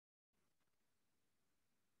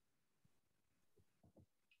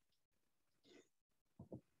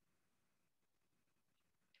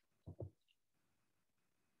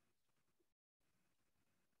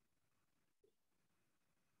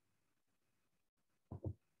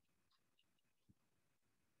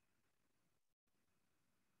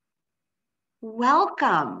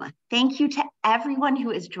Welcome. Thank you to everyone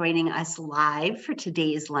who is joining us live for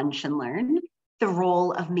today's Lunch and Learn, the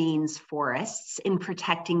role of Maine's forests in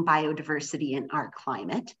protecting biodiversity in our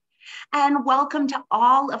climate. And welcome to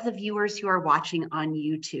all of the viewers who are watching on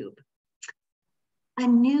YouTube. A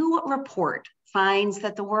new report finds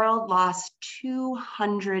that the world lost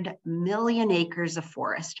 200 million acres of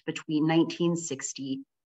forest between 1960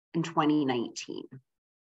 and 2019.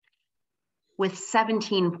 With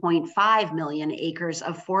 17.5 million acres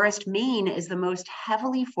of forest, Maine is the most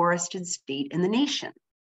heavily forested state in the nation.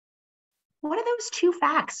 What do those two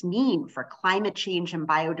facts mean for climate change and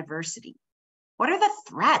biodiversity? What are the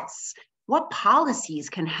threats? What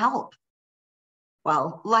policies can help?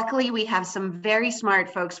 Well, luckily we have some very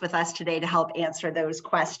smart folks with us today to help answer those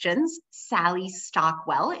questions. Sally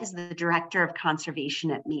Stockwell is the Director of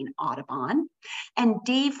Conservation at Maine Audubon, and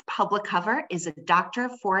Dave Publicover is a Doctor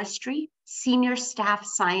of Forestry, Senior Staff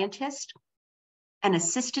Scientist, and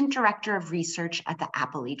Assistant Director of Research at the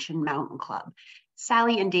Appalachian Mountain Club.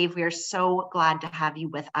 Sally and Dave, we are so glad to have you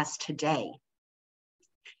with us today.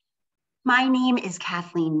 My name is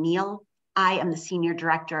Kathleen Neal. I am the Senior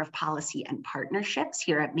Director of Policy and Partnerships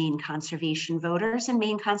here at Maine Conservation Voters and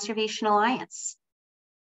Maine Conservation Alliance.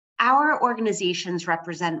 Our organizations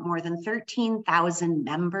represent more than 13,000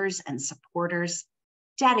 members and supporters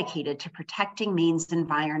dedicated to protecting Maine's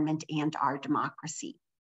environment and our democracy.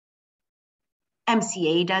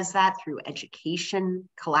 MCA does that through education,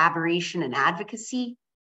 collaboration, and advocacy,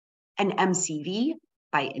 and MCV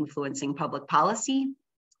by influencing public policy,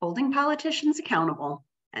 holding politicians accountable,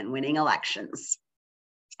 and winning elections.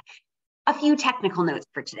 A few technical notes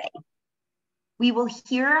for today. We will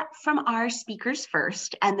hear from our speakers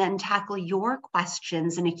first and then tackle your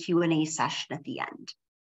questions in a Q&A session at the end.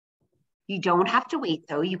 You don't have to wait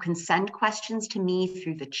though. You can send questions to me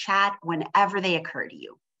through the chat whenever they occur to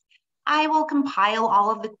you. I will compile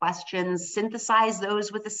all of the questions, synthesize those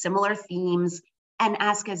with the similar themes, and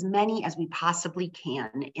ask as many as we possibly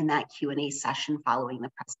can in that Q&A session following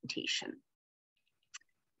the presentation.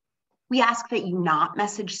 We ask that you not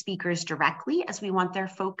message speakers directly as we want their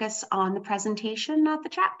focus on the presentation, not the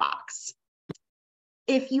chat box.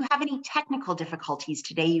 If you have any technical difficulties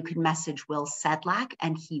today, you can message Will Sedlak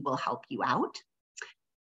and he will help you out.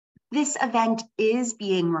 This event is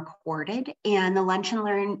being recorded and the Lunch and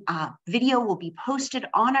Learn video will be posted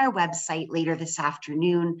on our website later this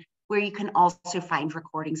afternoon, where you can also find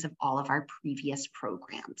recordings of all of our previous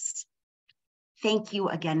programs. Thank you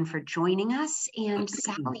again for joining us. And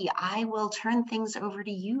Sally, I will turn things over to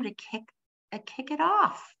you to kick it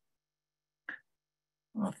off.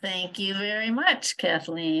 Well, thank you very much,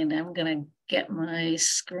 Kathleen. I'm going to get my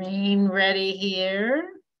screen ready here.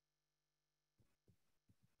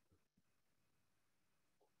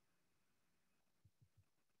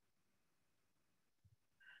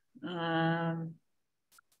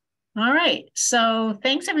 All right, so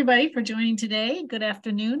thanks everybody for joining today. Good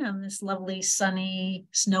afternoon on this lovely sunny,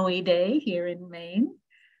 snowy day here in Maine.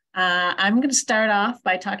 I'm going to start off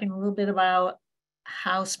by talking a little bit about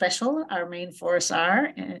how special our Maine forests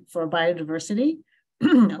are for biodiversity, a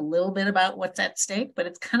little bit about what's at stake, but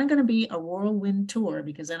it's kind of going to be a whirlwind tour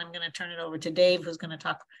because then I'm going to turn it over to Dave, who's going to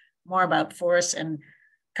talk more about forests and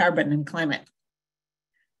carbon and climate.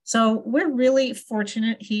 So we're really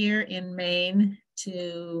fortunate here in Maine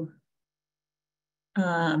to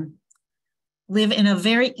live in a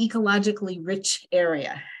very ecologically rich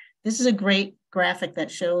area. This is a great graphic that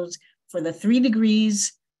shows for the 3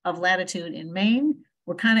 degrees of latitude in Maine,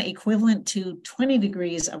 we're kind of equivalent to 20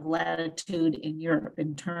 degrees of latitude in Europe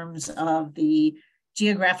in terms of the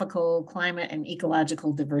geographical, climate, and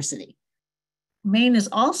ecological diversity. Maine is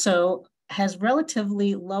also has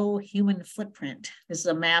relatively low human footprint. This is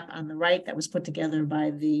a map on the right that was put together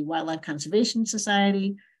by the Wildlife Conservation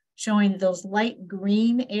Society, showing those light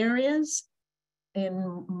green areas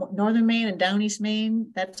in northern Maine and down east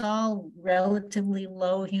Maine. That's all relatively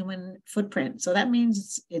low human footprint. So that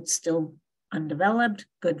means it's still undeveloped,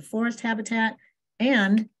 good forest habitat,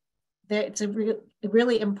 and it's a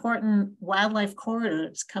really important wildlife corridor.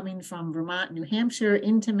 It's coming from Vermont, New Hampshire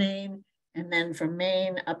into Maine, and then from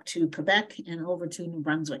Maine up to Quebec and over to New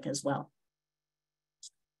Brunswick as well.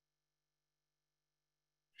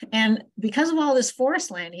 And because of all this forest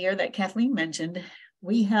land here that Kathleen mentioned,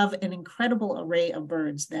 we have an incredible array of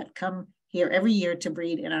birds that come here every year to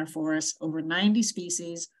breed in our forests, over 90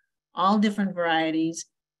 species, all different varieties.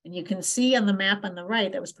 And you can see on the map on the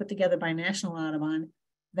right that was put together by National Audubon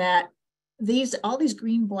that all these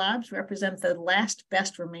green blobs represent the last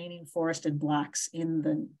best remaining forested blocks in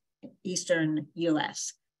the eastern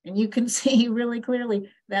US. And you can see really clearly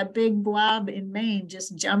that big blob in Maine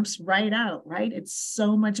just jumps right out, right? It's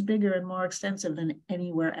so much bigger and more extensive than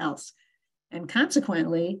anywhere else. And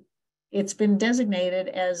consequently, it's been designated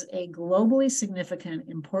as a globally significant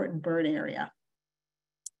important bird area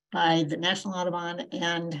by the National Audubon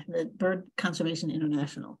and the Bird Conservation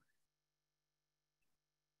International.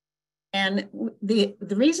 And the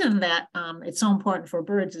reason that it's so important for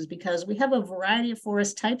birds is because we have a variety of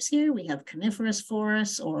forest types here. We have coniferous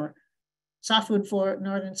forests or softwood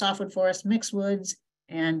northern softwood forests, mixed woods,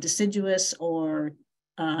 and deciduous or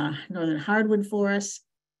northern hardwood forests.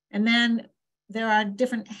 And then there are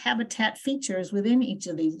different habitat features within each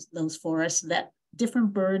of those forests that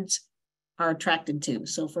different birds are attracted to.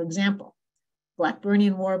 So for example,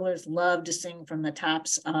 Blackburnian warblers love to sing from the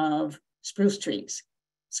tops of spruce trees.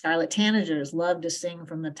 Scarlet tanagers love to sing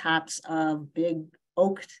from the tops of big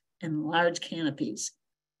oak and large canopies.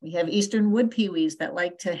 We have eastern wood pewees that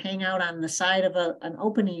like to hang out on the side of an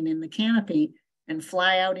opening in the canopy and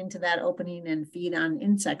fly out into that opening and feed on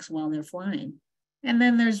insects while they're flying. And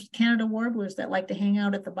then there's Canada warblers that like to hang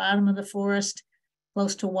out at the bottom of the forest,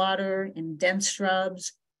 close to water, in dense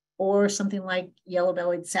shrubs, or something like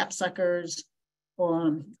yellow-bellied sapsuckers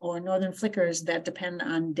or northern flickers that depend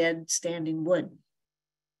on dead standing wood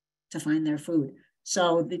to find their food.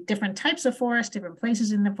 So the different types of forest, different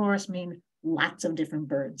places in the forest mean lots of different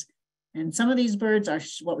birds. And some of these birds are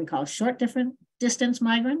what we call short different distance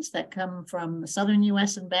migrants that come from the southern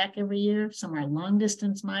US and back every year. Some are long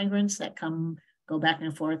distance migrants that go back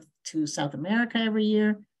and forth to South America every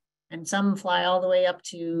year. And some fly all the way up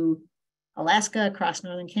to Alaska, across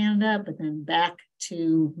northern Canada, but then back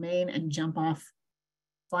to Maine and jump off,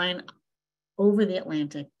 flying over the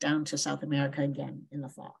Atlantic down to South America again in the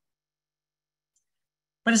fall.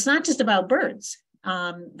 But it's not just about birds.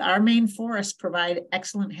 Our Maine forests provide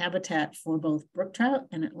excellent habitat for both brook trout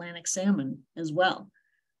and Atlantic salmon as well.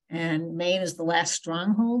 And Maine is the last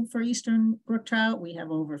stronghold for eastern brook trout. We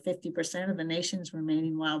have over 50% of the nation's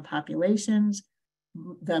remaining wild populations,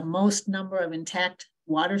 the most number of intact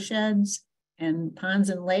watersheds and ponds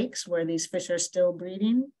and lakes where these fish are still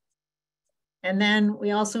breeding. And then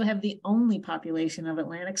we also have the only population of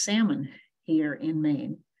Atlantic salmon here in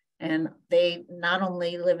Maine. And they not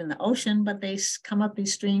only live in the ocean, but they come up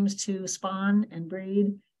these streams to spawn and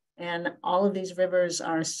breed. And all of these rivers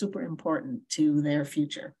are super important to their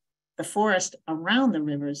future. The forest around the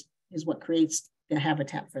rivers is what creates the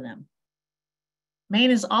habitat for them.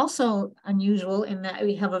 Maine is also unusual in that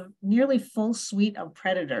we have a nearly full suite of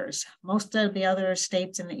predators. Most of the other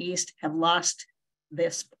states in the East have lost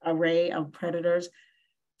this array of predators.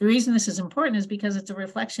 The reason this is important is because it's a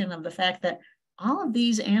reflection of the fact that all of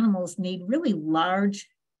these animals need really large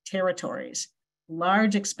territories,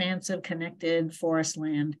 large, expansive, connected forest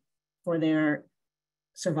land for their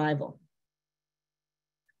survival.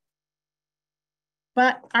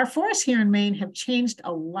 But our forests here in Maine have changed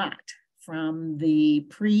a lot from the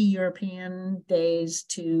pre-European days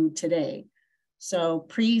to today. So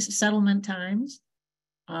pre-settlement times,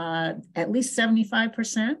 at least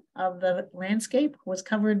 75% of the landscape was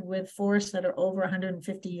covered with forests that are over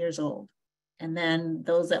 150 years old. And then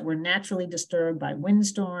those that were naturally disturbed by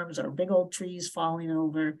windstorms or big old trees falling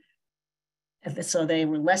over, so they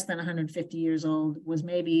were less than 150 years old, was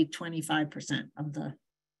maybe 25% of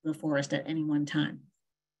the forest at any one time.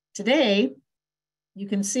 Today, you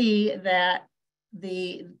can see that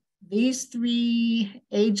these three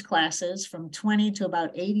age classes from 20 to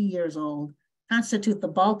about 80 years old constitute the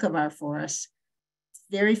bulk of our forests.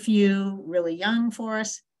 Very few really young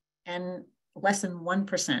forests, and less than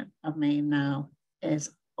 1% of Maine now is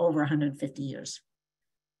over 150 years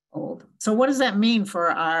old. So what does that mean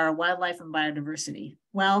for our wildlife and biodiversity?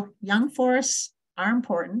 Well, young forests are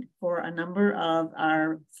important for a number of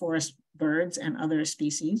our forest birds and other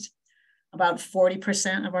species. About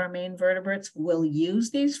 40% of our Maine vertebrates will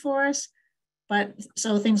use these forests, but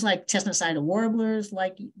so things like chestnut-sided warblers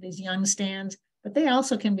like these young stands, but they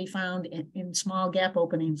also can be found in small gap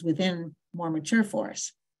openings within more mature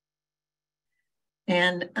forests.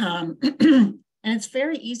 And it's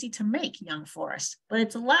very easy to make young forests, but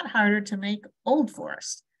it's a lot harder to make old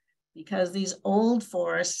forests because these old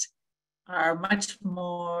forests are much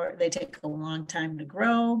more, they take a long time to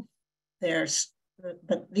grow.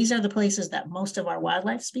 But these are the places that most of our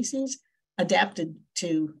wildlife species adapted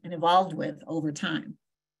to and evolved with over time.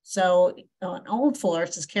 So an old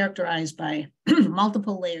forest is characterized by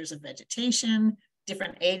multiple layers of vegetation,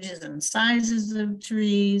 different ages and sizes of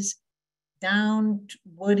trees, down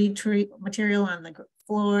woody tree material on the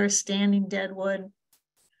floor, standing deadwood,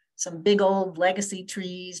 some big old legacy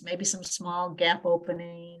trees, maybe some small gap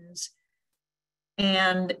openings.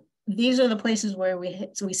 And these are the places where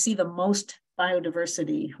we see the most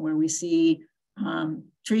biodiversity, where we see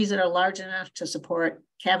trees that are large enough to support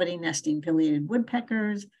cavity nesting pileated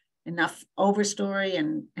woodpeckers, enough overstory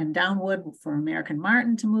and downwood for American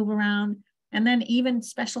martin to move around, and then even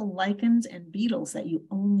special lichens and beetles that you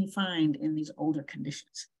only find in these older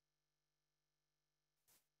conditions.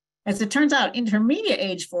 As it turns out, intermediate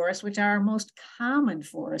age forests, which are our most common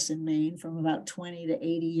forests in Maine from about 20 to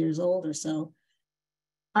 80 years old or so,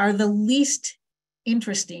 are the least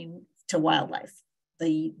interesting to wildlife.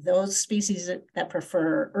 Those species that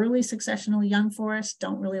prefer early successional young forests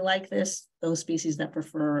don't really like this. Those species that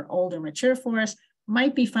prefer older mature forests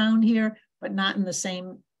might be found here, but not to the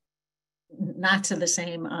same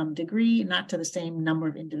degree, not to the same number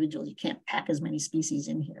of individuals. You can't pack as many species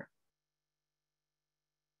in here.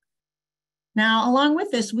 Now, along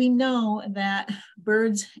with this, we know that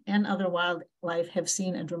birds and other wildlife have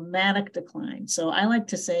seen a dramatic decline. So I like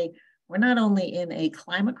to say we're not only in a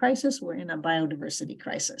climate crisis, we're in a biodiversity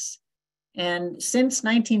crisis. And since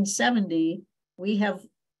 1970, we have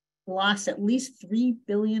lost at least 3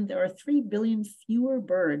 billion. There are 3 billion fewer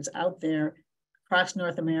birds out there across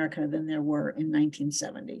North America than there were in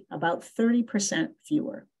 1970, about 30%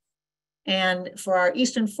 fewer. And for our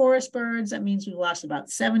eastern forest birds, that means we lost about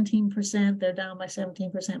 17%. They're down by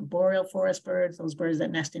 17%. Boreal forest birds, those birds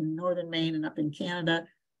that nest in northern Maine and up in Canada,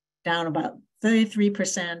 down about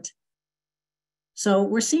 33%. So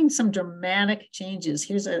we're seeing some dramatic changes.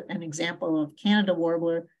 Here's an example of Canada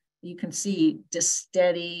warbler. You can see just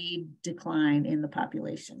steady decline in the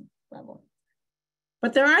population level.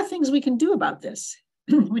 But there are things we can do about this,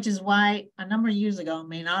 which is why a number of years ago,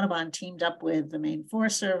 Maine Audubon teamed up with the Maine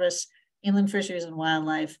Forest Service, Inland Fisheries and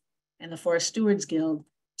Wildlife, and the Forest Stewards Guild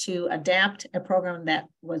to adapt a program that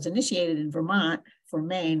was initiated in Vermont for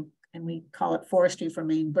Maine, and we call it Forestry for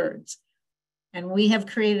Maine Birds. And we have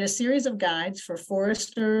created a series of guides for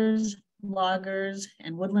foresters, loggers,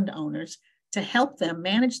 and woodland owners to help them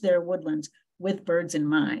manage their woodlands with birds in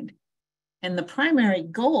mind. And the primary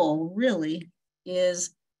goal really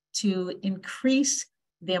is to increase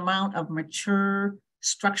the amount of mature,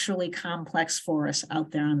 structurally complex forests out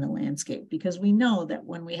there on the landscape, because we know that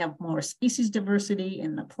when we have more species diversity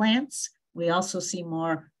in the plants, we also see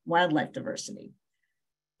more wildlife diversity.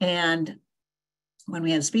 And when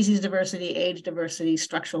we have species diversity, age diversity,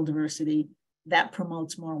 structural diversity, that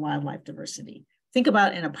promotes more wildlife diversity. Think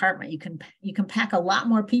about an apartment. You can pack a lot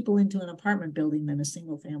more people into an apartment building than a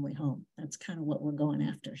single family home. That's kind of what we're going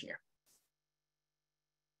after here.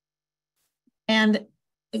 And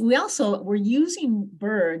we're using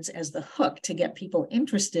birds as the hook to get people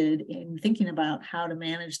interested in thinking about how to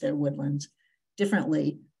manage their woodlands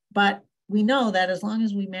differently. But we know that as long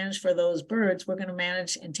as we manage for those birds, we're going to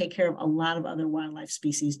manage and take care of a lot of other wildlife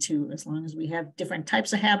species too. As long as we have different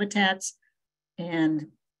types of habitats and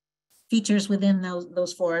features within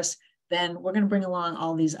those forests, then we're going to bring along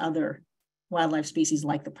all these other wildlife species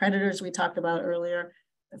like the predators we talked about earlier,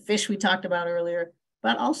 the fish we talked about earlier,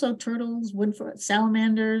 but also turtles,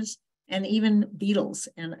 salamanders, and even beetles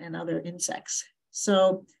and other insects.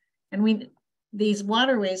 So, these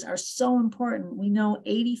waterways are so important. We know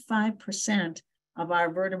 85% of our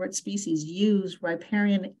vertebrate species use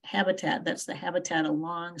riparian habitat. That's the habitat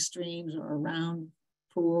along streams or around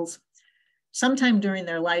pools, sometime during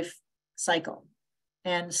their life cycle.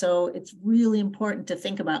 And so it's really important to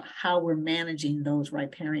think about how we're managing those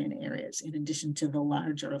riparian areas in addition to the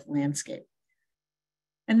larger landscape.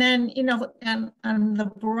 And then, on the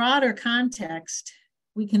broader context,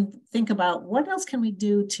 we can think about what else can we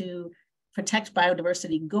do to protect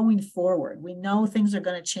biodiversity going forward. We know things are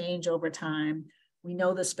going to change over time. We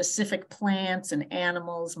know the specific plants and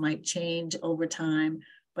animals might change over time.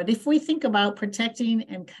 But if we think about protecting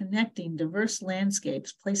and connecting diverse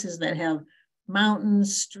landscapes, places that have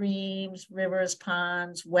mountains, streams, rivers,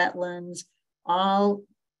 ponds, wetlands, all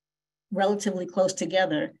relatively close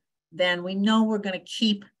together, then we know we're going to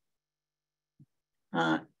keep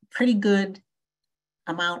a pretty good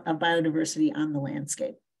amount of biodiversity on the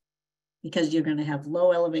landscape, because you're going to have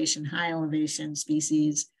low elevation, high elevation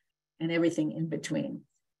species, and everything in between.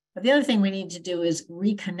 But the other thing we need to do is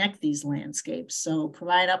reconnect these landscapes. So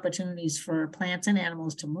provide opportunities for plants and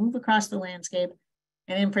animals to move across the landscape,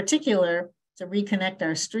 and in particular, to reconnect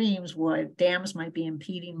our streams where dams might be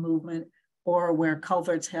impeding movement or where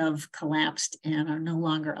culverts have collapsed and are no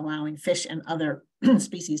longer allowing fish and other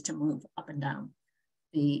species to move up and down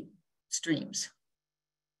the streams.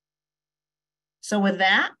 So with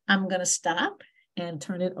that, I'm going to stop and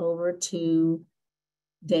turn it over to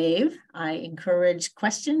Dave. I encourage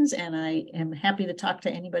questions, and I am happy to talk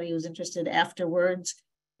to anybody who's interested afterwards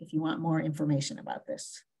if you want more information about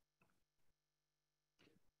this.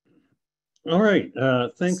 All right,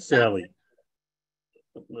 thanks, Sally.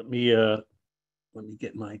 Let me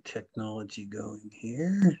get my technology going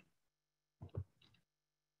here.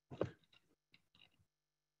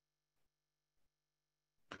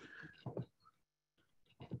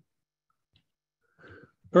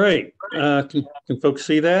 All right, can folks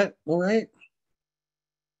see that? All right.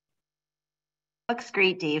 Looks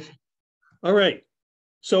great, Dave. All right,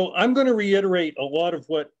 so I'm going to reiterate a lot of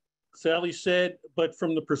what Sally said, but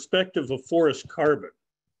from the perspective of forest carbon,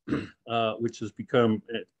 which has become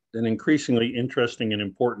an increasingly interesting and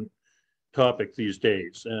important topic these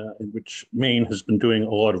days, in which Maine has been doing a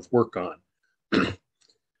lot of work on.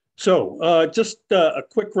 So just a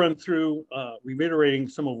quick run through, reiterating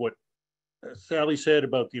some of what Sally said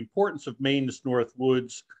about the importance of Maine's North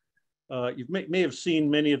Woods. You may have seen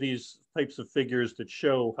many of these types of figures that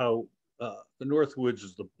show how the North Woods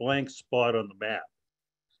is the blank spot on the map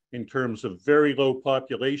in terms of very low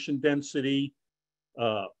population density,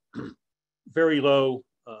 very low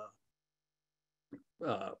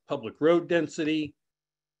public road density,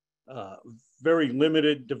 very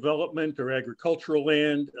limited development or agricultural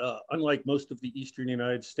land. Unlike most of the eastern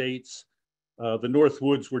United States, the North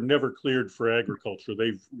Woods were never cleared for agriculture.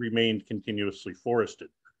 They've remained continuously forested,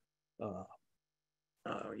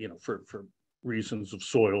 you know, for reasons of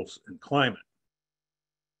soils and climate.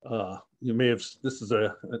 You may have,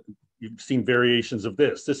 you've seen variations of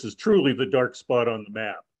this. This is truly the dark spot on the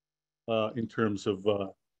map in terms of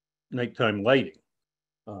nighttime lighting,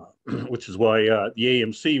 which is why the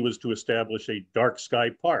AMC was to establish a dark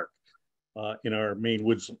sky park in our Maine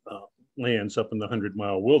woods lands up in the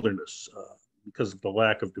 100-mile wilderness because of the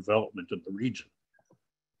lack of development in the region.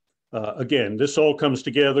 Again, this all comes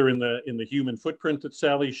together in the human footprint that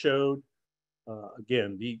Sally showed.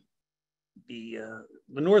 Again, the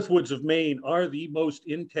North Woods of Maine are the most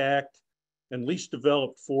intact and least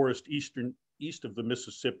developed forest east of the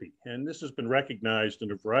Mississippi. And this has been recognized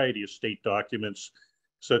in a variety of state documents,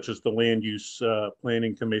 such as the Land Use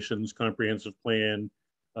Planning Commission's Comprehensive Plan,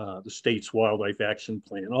 the state's Wildlife Action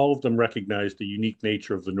Plan. All of them recognize the unique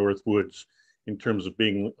nature of the North Woods in terms of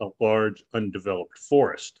being a large, undeveloped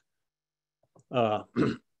forest.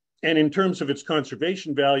 And in terms of its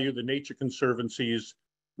conservation value, the Nature Conservancy's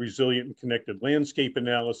Resilient and Connected Landscape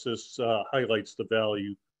Analysis highlights the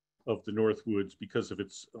value of the North Woods because of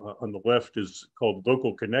its, on the left is called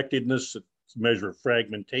local connectedness. It's a measure of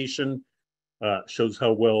fragmentation, shows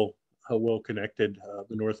how well connected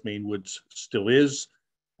the North Maine Woods still is.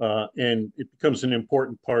 And it becomes an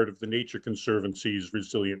important part of the Nature Conservancy's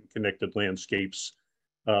Resilient and Connected Landscapes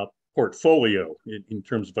portfolio in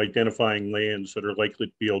terms of identifying lands that are likely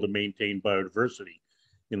to be able to maintain biodiversity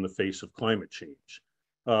in the face of climate change.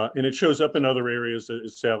 And it shows up in other areas,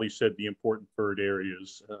 as Sally said, the important bird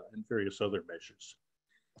areas and various other measures.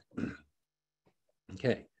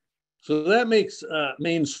 Okay, so that makes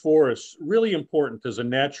Maine's forests really important as a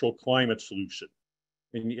natural climate solution.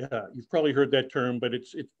 And you've probably heard that term, but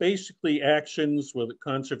it's basically actions, whether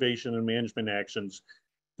conservation and management actions,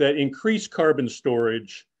 that increase carbon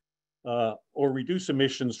storage or reduce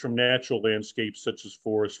emissions from natural landscapes such as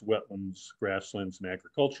forests, wetlands, grasslands, and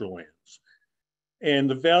agricultural lands. And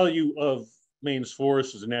the value of Maine's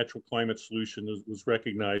forests as a natural climate solution was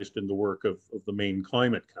recognized in the work of the Maine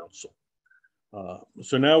Climate Council.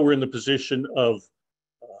 So now we're in the position of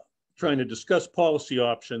trying to discuss policy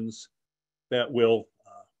options that will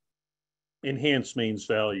enhance Maine's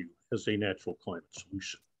value as a natural climate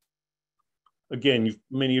solution. Again,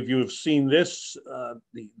 many of you have seen this,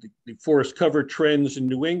 the forest cover trends in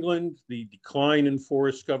New England, the decline in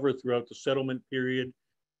forest cover throughout the settlement period,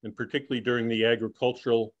 and particularly during the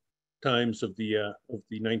agricultural times of the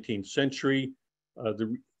 19th century,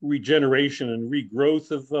 the regeneration and regrowth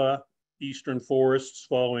of eastern forests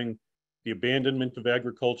following the abandonment of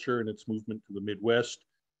agriculture and its movement to the Midwest.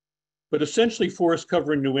 But essentially, forest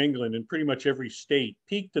cover in New England and pretty much every state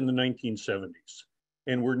peaked in the 1970s.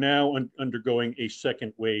 And we're now undergoing a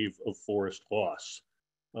second wave of forest loss.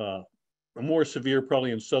 More severe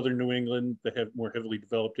probably in southern New England, that have more heavily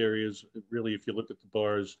developed areas. Really, if you look at the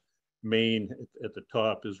bars, Maine at the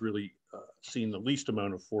top has really seen the least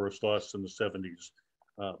amount of forest loss in the 70s,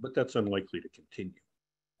 but that's unlikely to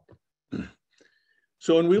continue.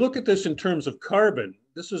 So when we look at this in terms of carbon,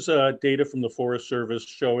 this is data from the Forest Service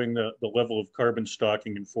showing the level of carbon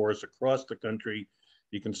stocking in forests across the country.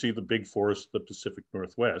 You can see the big forests of the Pacific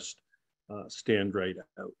Northwest stand right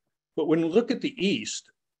out. But when we look at the east,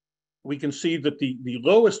 we can see that the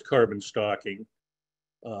lowest carbon stocking,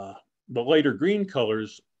 the lighter green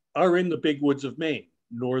colors, are in the big woods of Maine,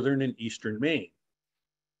 northern and eastern Maine.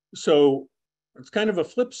 So it's kind of a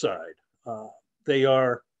flip side. They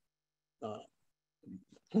are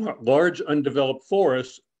large undeveloped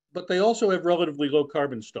forests, but they also have relatively low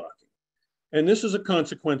carbon stocking. And this is a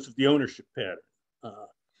consequence of the ownership pattern.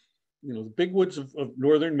 The big woods of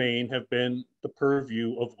northern Maine have been the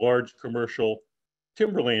purview of large commercial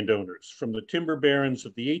timberland owners, from the timber barons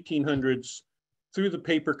of the 1800s through the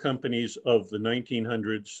paper companies of the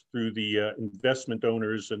 1900s, through the investment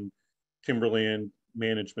owners and timberland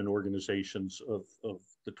management organizations of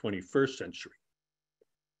the 21st century.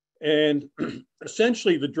 And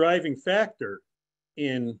essentially the driving factor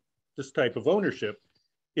in this type of ownership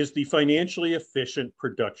is the financially efficient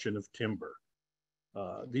production of timber.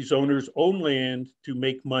 These owners own land to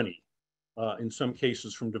make money, in some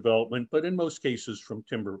cases from development, but in most cases from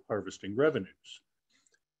timber harvesting revenues.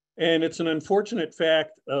 And it's an unfortunate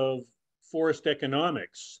fact of forest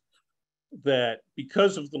economics that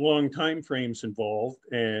because of the long time frames involved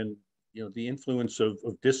and the influence of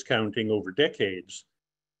discounting over decades,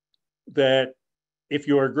 that if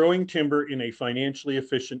you are growing timber in a financially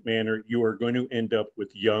efficient manner, you are going to end up with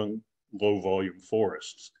young, low volume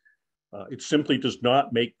forests. It simply does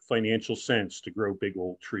not make financial sense to grow big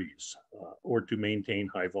old trees or to maintain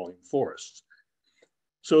high volume forests.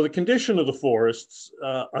 So the condition of the forests,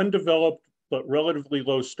 undeveloped but relatively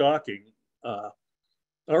low stocking,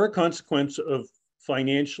 are a consequence of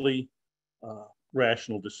financially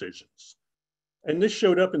rational decisions. And this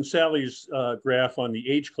showed up in Sally's graph on the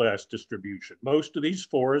age class distribution. Most of these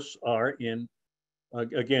forests are in,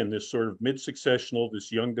 again, this sort of mid-successional,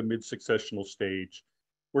 this young to mid-successional stage,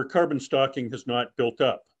 where carbon stocking has not built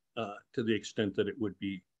up to the extent that it would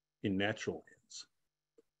be in natural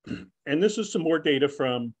lands. And this is some more data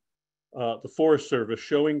from the Forest Service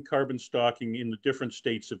showing carbon stocking in the different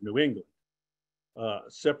states of New England,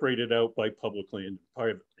 separated out by public land and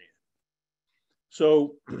private land.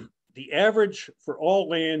 So the average for all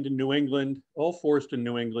land in New England, all forest in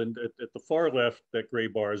New England, at the far left, that gray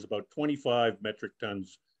bar is about 25 metric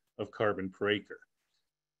tons of carbon per acre.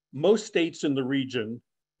 Most states in the region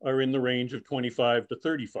are in the range of 25 to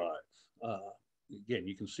 35. Again,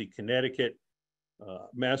 you can see Connecticut,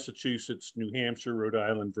 Massachusetts, New Hampshire, Rhode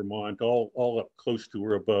Island, Vermont, all up close to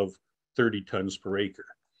or above 30 tons per acre.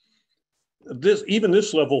 Even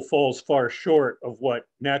this level falls far short of what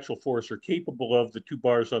natural forests are capable of. The two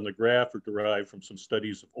bars on the graph are derived from some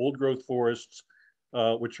studies of old growth forests,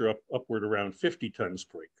 which are upward around 50 tons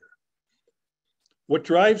per acre. What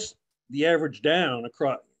drives the average down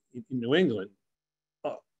across in New England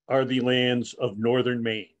are the lands of northern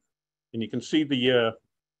Maine. And you can see the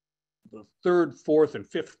third, fourth, and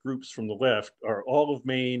fifth groups from the left are all of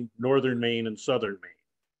Maine, northern Maine, and southern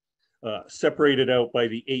Maine. Separated out by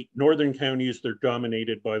the 8 northern counties, they're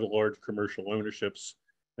dominated by the large commercial ownerships,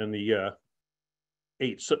 and the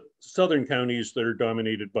 8 southern counties that are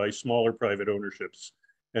dominated by smaller private ownerships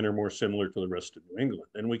and are more similar to the rest of New England.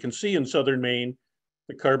 And we can see in southern Maine,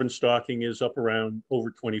 the carbon stocking is up around over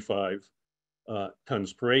 25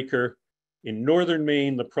 tons per acre. In northern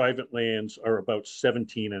Maine, the private lands are about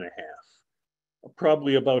 17 and a half,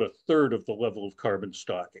 probably about a third of the level of carbon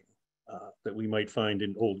stocking that we might find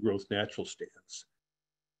in old growth natural stands.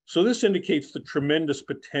 So this indicates the tremendous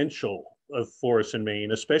potential of forests in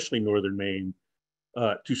Maine, especially northern Maine,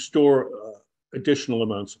 to store additional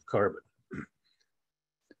amounts of carbon.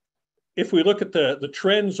 If we look at the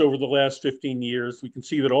trends over the last 15 years, we can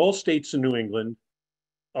see that all states in New England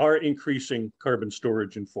are increasing carbon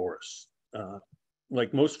storage in forests.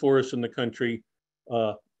 Like most forests in the country,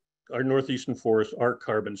 our northeastern forests are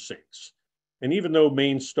carbon sinks. And even though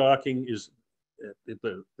Maine stocking is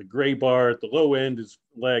the gray bar at the low end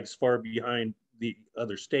lags far behind the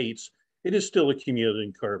other states, it is still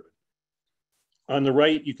accumulating carbon. On the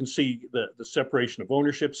right, you can see the separation of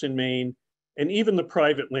ownerships in Maine, and even the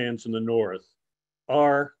private lands in the north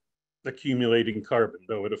are accumulating carbon,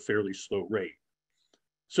 though at a fairly slow rate.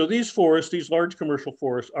 So these forests, these large commercial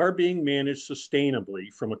forests, are being managed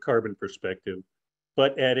sustainably from a carbon perspective,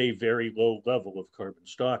 but at a very low level of carbon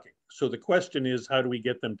stocking. So the question is, how do we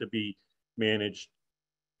get them to be managed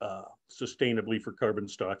sustainably for carbon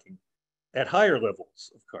stocking at higher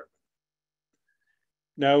levels of carbon?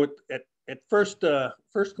 Now, at first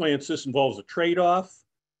glance, this involves a trade-off,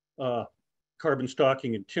 carbon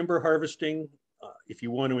stocking and timber harvesting. If you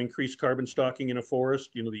want to increase carbon stocking in a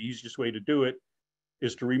forest, the easiest way to do it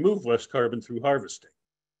is to remove less carbon through harvesting.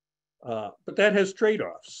 But that has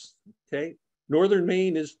trade-offs, okay? Northern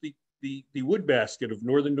Maine is the wood basket of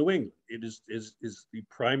northern New England. It is the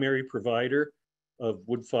primary provider of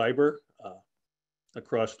wood fiber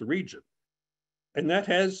across the region. And that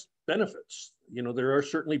has benefits. There are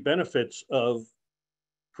certainly benefits of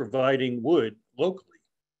providing wood locally.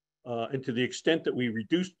 And to the extent that we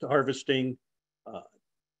reduce harvesting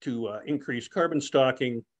to increase carbon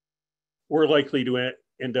stocking, we're likely to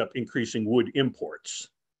end up increasing wood imports,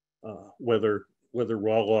 whether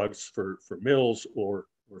raw logs for mills or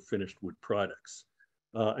finished wood products.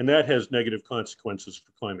 And that has negative consequences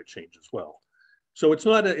for climate change as well. So it's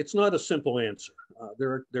not a simple answer.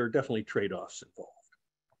 There are definitely trade-offs involved.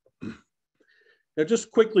 Now,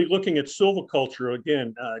 just quickly looking at silviculture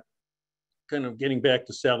again, kind of getting back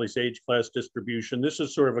to Sally's age class distribution. This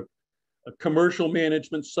is sort of a commercial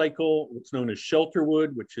management cycle. What's known as shelter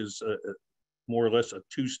wood, which is more or less a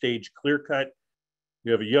two-stage clear cut.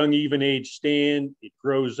 You have a young even age stand. It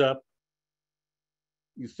grows up.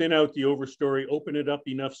 You thin out the overstory, open it up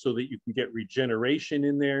enough so that you can get regeneration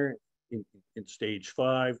in there in stage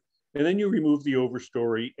 5. And then you remove the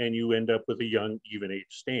overstory and you end up with a young even age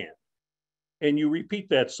stand. And you repeat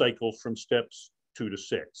that cycle from steps 2 to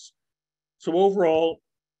 6. So overall,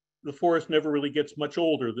 the forest never really gets much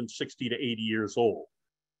older than 60 to 80 years old.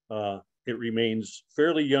 It remains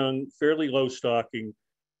fairly young, fairly low stocking,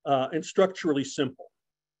 and structurally simple.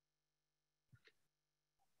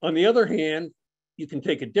 On the other hand, you can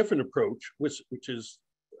take a different approach, which is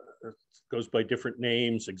goes by different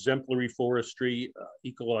names: exemplary forestry,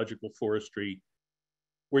 ecological forestry,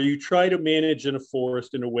 where you try to manage in a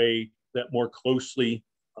forest in a way that more closely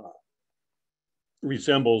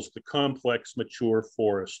resembles the complex, mature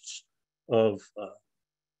forests of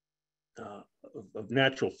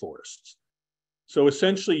natural forests. So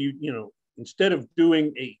essentially, you instead of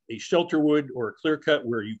doing a shelter wood or a clear cut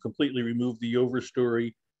where you completely remove the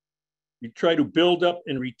overstory, you try to build up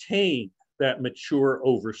and retain that mature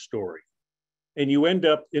overstory. And you end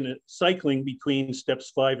up in a cycling between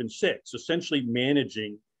steps 5 and 6, essentially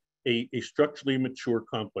managing a structurally mature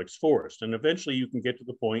complex forest. And eventually you can get to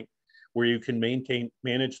the point where you can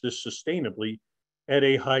manage this sustainably at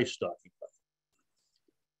a high stocking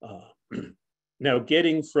level. Now,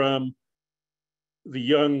 getting from the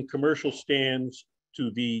young commercial stands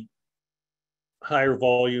to the higher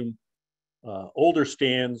volume, older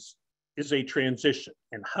stands is a transition.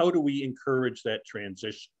 And how do we encourage that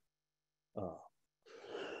transition?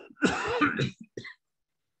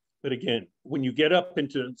 But again, when you get up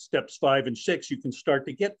into steps 5 and 6, you can start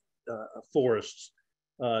to get forests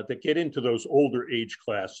that get into those older age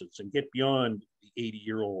classes and get beyond the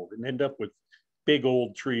 80-year-old and end up with big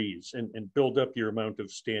old trees and build up your amount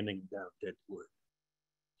of standing down dead wood.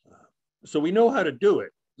 So we know how to do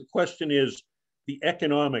it. The question is, the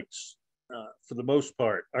economics, for the most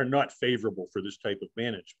part, are not favorable for this type of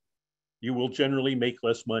management. You will generally make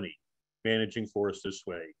less money managing forests this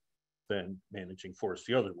way than managing forests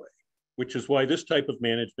the other way, which is why this type of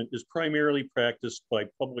management is primarily practiced by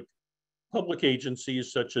public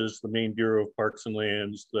agencies such as the Maine Bureau of Parks and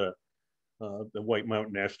Lands, the White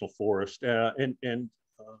Mountain National Forest, and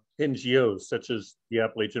NGOs such as the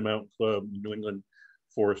Appalachian Mountain Club, New England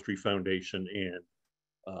Forestry Foundation, and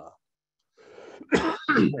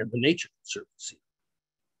the Nature Conservancy,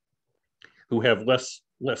 who have less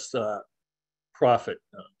profit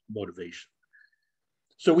motivation.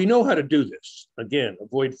 So we know how to do this. Again,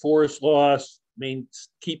 avoid forest loss,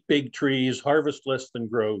 keep big trees, harvest less than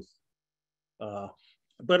growth.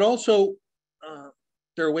 But also,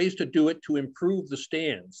 there are ways to do it to improve the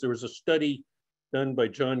stands. There was a study done by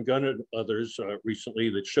John Gunn and others recently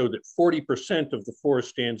that showed that 40% of the forest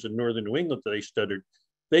stands in northern New England that they studied,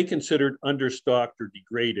 they considered understocked or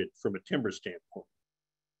degraded from a timber standpoint,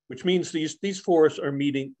 which means these forests are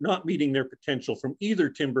not meeting their potential from either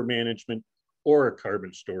timber management or a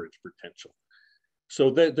carbon storage potential.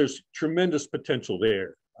 So there's tremendous potential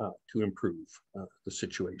there to improve the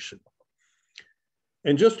situation.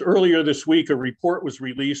 And just earlier this week, a report was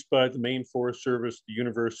released by the Maine Forest Service, the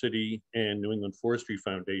university, and New England Forestry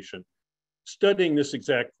Foundation, studying this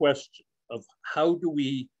exact question of how do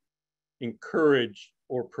we encourage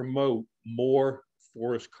or promote more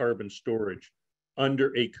forest carbon storage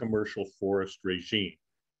under a commercial forest regime,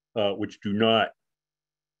 where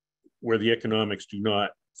the economics do not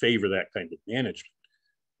favor that kind of management.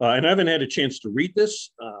 And I haven't had a chance to read this,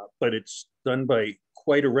 but it's done by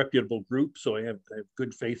quite a reputable group, so I have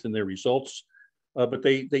good faith in their results. But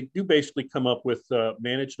they do basically come up with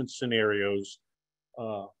management scenarios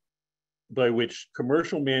by which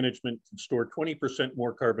commercial management can store 20%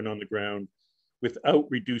 more carbon on the ground without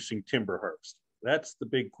reducing timber harvest. That's the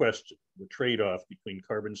big question, the trade-off between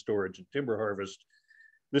carbon storage and timber harvest.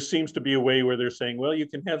 This seems to be a way where they're saying, well, you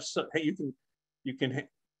can have some,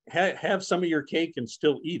 have some of your cake and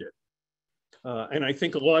still eat it. And I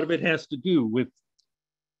think a lot of it has to do with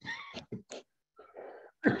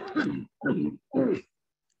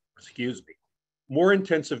excuse me, more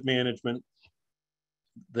intensive management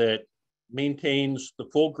that maintains the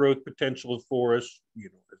full growth potential of forests,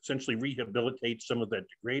 essentially rehabilitates some of that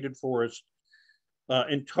degraded forest,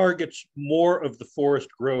 and targets more of the forest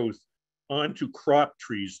growth onto crop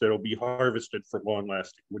trees that will be harvested for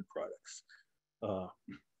long-lasting wood products.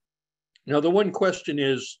 Now, the one question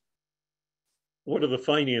is, what are the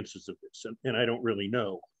finances of this? And I don't really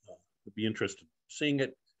know. I'd be interested in seeing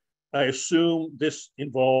it. I assume this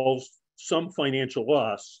involves some financial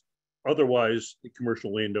loss. Otherwise, the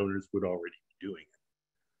commercial landowners would already be doing it.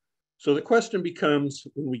 So the question becomes,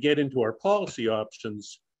 when we get into our policy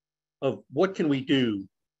options, of what can we do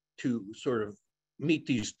to sort of meet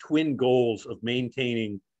these twin goals of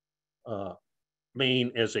maintaining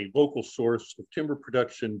Maine as a local source of timber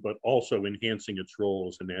production, but also enhancing its role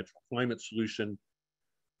as a natural climate solution.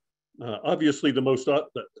 Obviously, the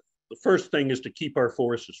first thing is to keep our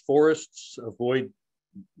forests as forests, avoid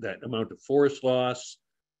that amount of forest loss.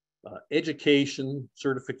 Education,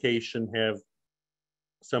 certification have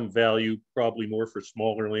some value, probably more for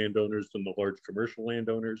smaller landowners than the large commercial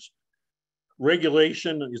landowners.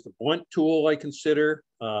 Regulation is the blunt tool I consider.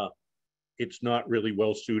 It's not really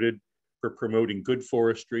well suited for promoting good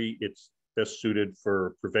forestry. It's best suited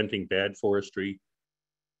for preventing bad forestry.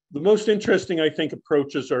 The most interesting, I think,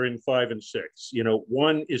 approaches are in 5 and 6.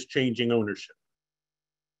 1 is changing ownership.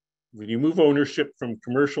 When you move ownership from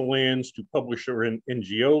commercial lands to publisher and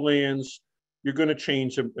NGO lands, you're going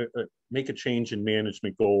to make a change in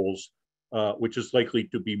management goals, which is likely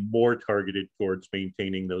to be more targeted towards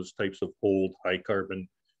maintaining those types of old, high carbon,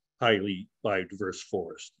 highly biodiverse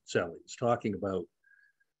forests that Sally is talking about.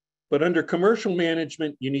 But under commercial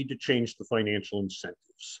management, you need to change the financial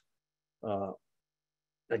incentives.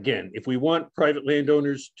 Again, if we want private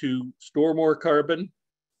landowners to store more carbon,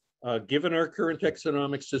 given our current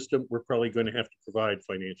economic system, we're probably going to have to provide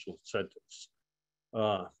financial incentives.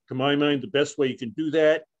 To my mind, the best way you can do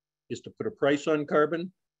that is to put a price on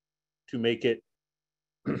carbon, to make it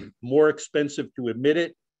more expensive to emit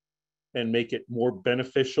it and make it more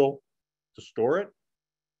beneficial to store it.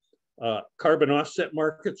 Carbon offset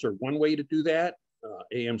markets are one way to do that.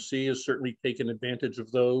 AMC has certainly taken advantage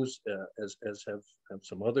of those, as have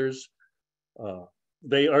some others.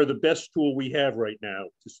 They are the best tool we have right now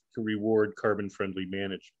to reward carbon-friendly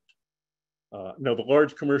management. Now, the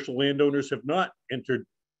large commercial landowners have not entered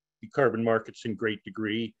the carbon markets in great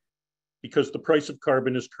degree because the price of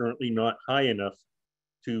carbon is currently not high enough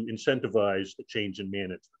to incentivize a change in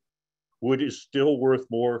management. Wood is still worth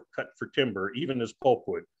more cut for timber, even as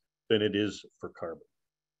pulpwood, than it is for carbon.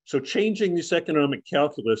 So changing this economic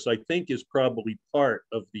calculus, I think, is probably part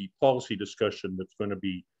of the policy discussion that's going to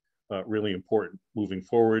be really important moving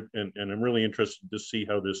forward. And I'm really interested to see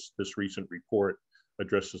how this recent report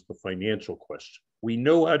addresses the financial question. We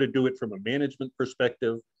know how to do it from a management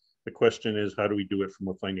perspective. The question is, how do we do it from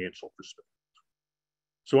a financial perspective?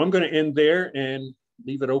 So I'm going to end there and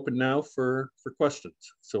leave it open now for questions.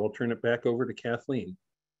 So I'll turn it back over to Kathleen.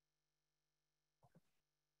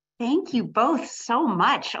 Thank you both so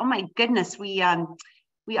much. Oh my goodness, we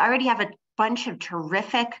already have a bunch of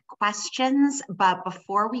terrific questions, but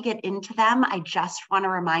before we get into them, I just want to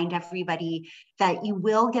remind everybody that you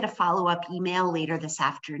will get a follow-up email later this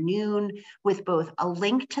afternoon with both a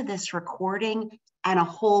link to this recording and a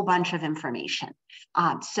whole bunch of information.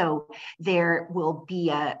 So there will be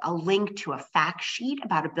a link to a fact sheet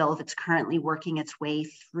about a bill that's currently working its way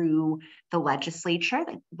through the legislature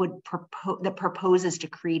that proposes to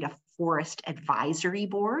create a forest advisory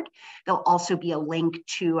board. There'll also be a link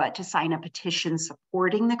to sign a petition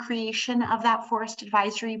supporting the creation of that forest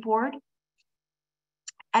advisory board.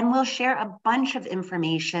 And we'll share a bunch of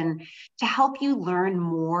information to help you learn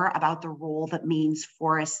more about the role that Maine's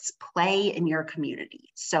forests play in your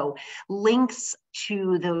community. So links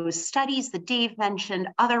to those studies that Dave mentioned,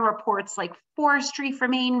 other reports like Forestry for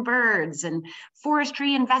Maine Birds and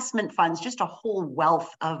Forestry Investment Funds, just a whole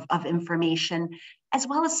wealth of information, as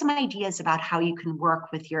well as some ideas about how you can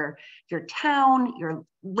work with your town, your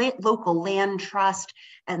local land trust,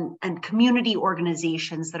 and community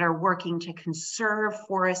organizations that are working to conserve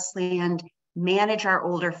forest land, manage our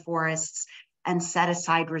older forests, and set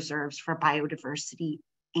aside reserves for biodiversity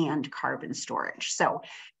and carbon storage. So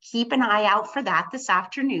keep an eye out for that this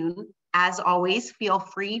afternoon. As always, feel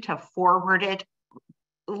free to forward it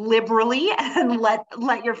liberally and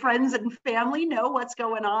let your friends and family know what's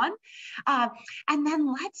going on. And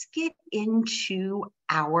then let's get into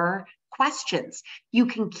our questions. You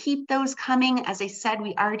can keep those coming. As I said,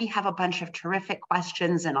 we already have a bunch of terrific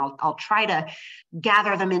questions, and I'll try to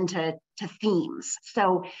gather them into themes.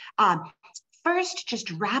 So first,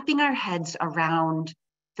 just wrapping our heads around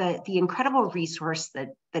the incredible resource that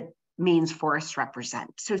Maine's forests represent.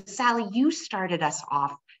 So Sally, you started us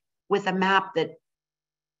off with a map that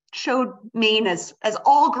showed Maine as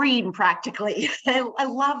all green practically. I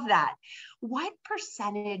love that. What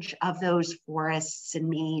percentage of those forests in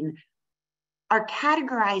Maine are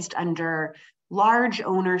categorized under large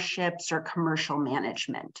ownerships or commercial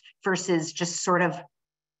management versus just sort of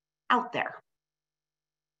out there?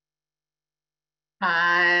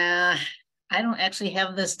 I don't actually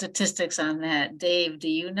have the statistics on that. Dave, do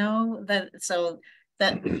you know that? So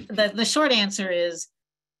the short answer is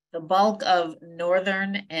the bulk of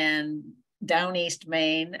northern and down east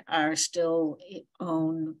Maine are still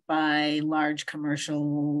owned by large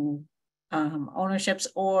commercial ownerships,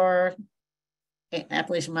 or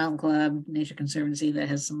Appalachian Mountain Club, Nature Conservancy that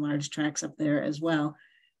has some large tracts up there as well.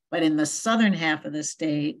 But in the southern half of the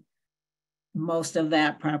state, most of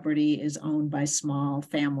that property is owned by small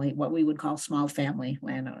family, what we would call small family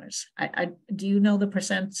landowners. Do you know the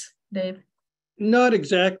percents, Dave? Not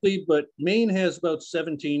exactly, but Maine has about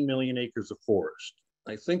 17 million acres of forest.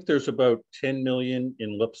 I think there's about 10 million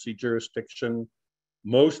in LUPSI jurisdiction,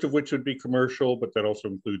 most of which would be commercial, but that also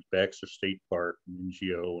includes Baxter State Park, and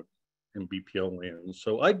NGO, and BPL lands.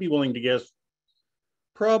 So I'd be willing to guess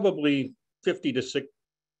probably 50 to 60,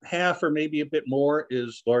 half or maybe a bit more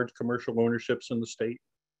is large commercial ownerships in the state.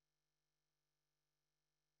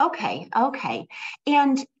 Okay.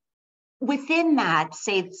 And within that,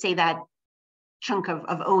 say that chunk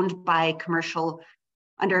of owned by commercial,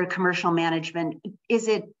 under commercial management, is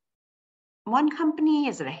it one company?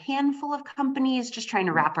 Is it a handful of companies? Just trying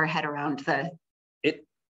to wrap our head around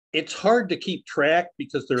it's hard to keep track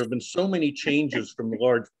because there have been so many changes from the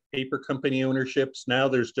large paper company ownerships. Now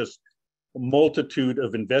there's just a multitude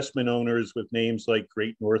of investment owners with names like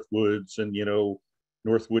Great Northwoods and,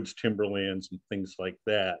 Northwoods Timberlands and things like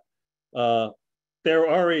that. There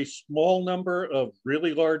are a small number of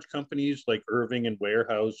really large companies like Irving and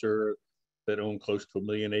Weyerhaeuser that own close to 1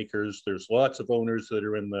 million acres. There's lots of owners that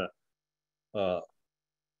are in the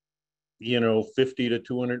 50 to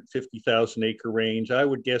 250,000 acre range. I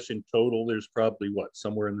would guess in total, there's probably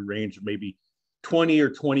somewhere in the range of maybe 20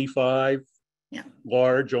 or 25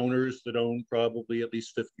 large owners that own probably at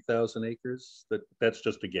least 50,000 acres. That's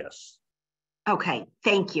just a guess. Okay,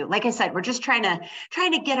 thank you. Like I said, we're just trying to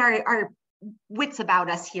get our wits about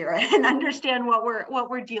us here and understand what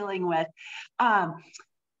we're dealing with. And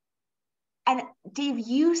Dave,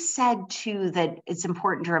 you said too that it's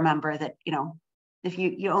important to remember that if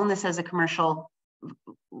you own this as a commercial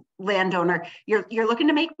landowner, you're looking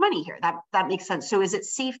to make money here. That makes sense. So is it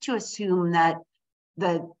safe to assume that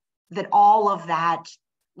that all of that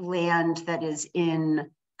land that is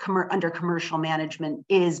under commercial management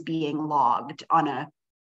is being logged on a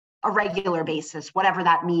regular basis, whatever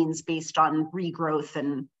that means, based on regrowth?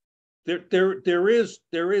 And there is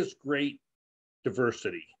great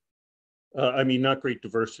diversity. Not great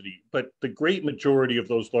diversity, but the great majority of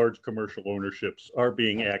those large commercial ownerships are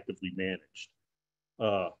being actively managed.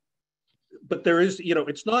 But there is,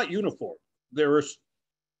 it's not uniform. There is,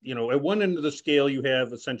 at one end of the scale, you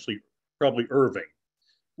have essentially probably Irving,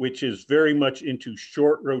 which is very much into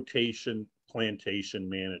short rotation plantation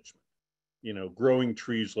management, growing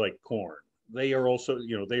trees like corn. They are also,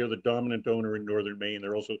 they are the dominant owner in northern Maine.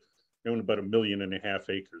 They're also own about 1.5 million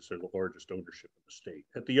acres. They're the largest ownership in the state.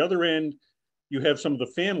 At the other end, you have some of the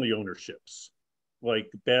family ownerships, like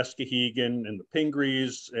Bascahegan and the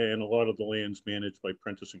Pingrees, and a lot of the lands managed by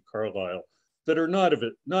Prentice and Carlisle that are not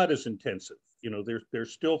as intensive. They're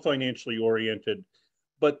still financially oriented,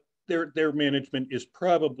 but their management is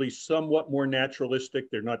probably somewhat more naturalistic.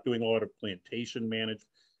 They're not doing a lot of plantation management.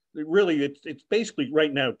 Really, it's basically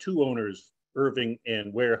right now 2 owners, Irving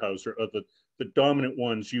and Weyerhaeuser, are the dominant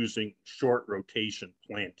ones using short rotation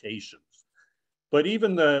plantations. But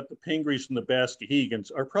even the Pingrees and the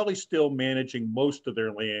Bascahegans are probably still managing most of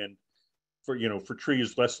their land for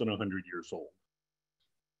trees less than 100 years old.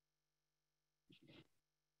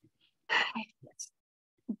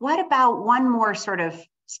 What about one more sort of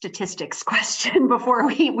statistics question before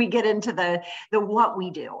we get into the what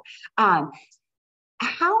we do? How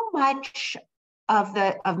much of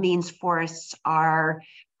Maine's forests are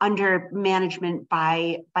under management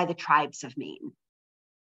by the tribes of Maine?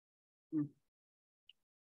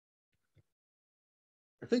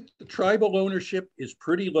 I think the tribal ownership is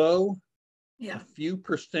pretty low. Yeah, a few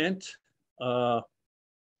percent. The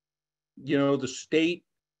state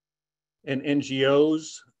and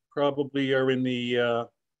NGOs probably are in the.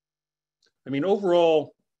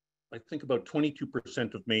 Overall, I think about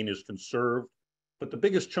 22% of Maine is conserved, but the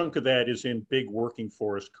biggest chunk of that is in big working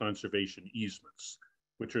forest conservation easements,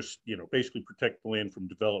 which are, basically protect the land from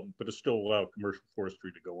development, but still allow commercial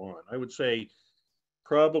forestry to go on. I would say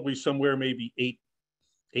probably somewhere maybe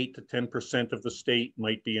 8 to 10% of the state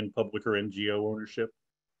might be in public or NGO ownership.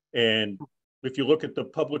 And if you look at the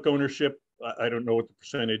public ownership, I don't know what the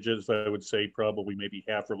percentage is. I would say probably maybe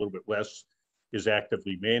half or a little bit less is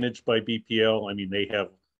actively managed by BPL. I mean, they have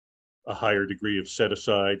a higher degree of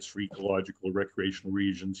set-asides for ecological or recreational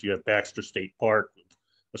regions. You have Baxter State Park,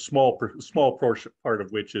 a small portion part of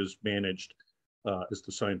which is managed as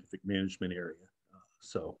the scientific management area.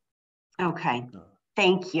 Okay,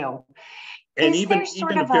 thank you. And even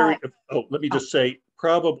a very, let me just say,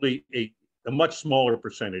 probably a much smaller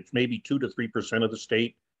percentage, maybe 2 to 3% of the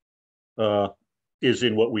state is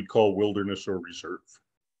in what we'd call wilderness or reserve.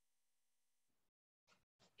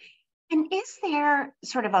 And is there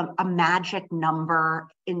sort of a magic number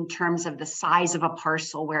in terms of the size of a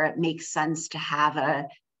parcel where it makes sense to have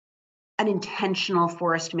an intentional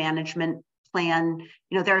forest management plan?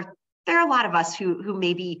 There are a lot of us who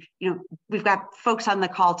maybe, we've got folks on the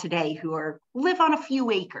call today who live on a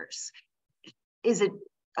few acres. Is it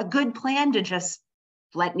a good plan to just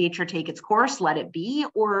let nature take its course, let it be?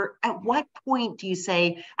 Or at what point do you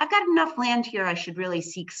say, I've got enough land here, I should really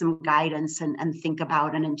seek some guidance and think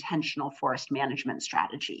about an intentional forest management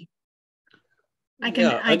strategy? I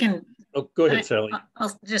can. Oh, go ahead, Sally.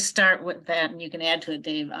 I'll just start with that, and you can add to it,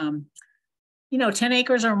 Dave. 10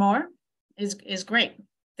 acres or more is great.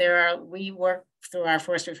 We work through our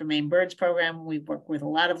Forestry for Maine Birds program. We work with a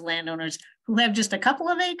lot of landowners who have just a couple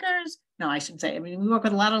of acres. No, I should say, we work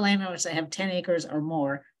with a lot of landowners that have 10 acres or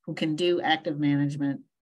more who can do active management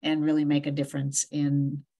and really make a difference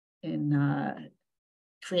in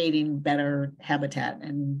creating better habitat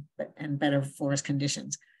and better forest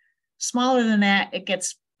conditions. Smaller than that, it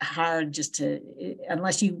gets hard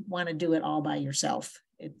unless you want to do it all by yourself.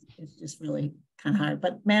 It's just really kind of hard.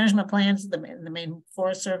 But management plans, the Maine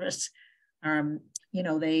Forest Service,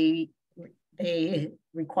 they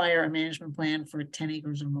require a management plan for 10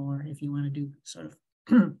 acres or more if you want to do sort of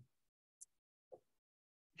and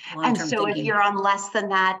so thinking. If you're on less than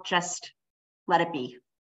that, just let it be.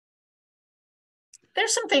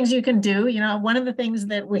 There's some things you can do. One of the things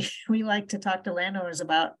that we like to talk to landowners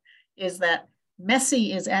about is that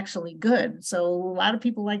messy is actually good. So a lot of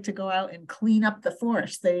people like to go out and clean up the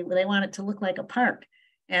forest. They want it to look like a park.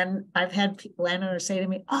 And I've had landowners say to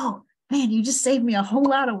me, "Oh man, you just saved me a whole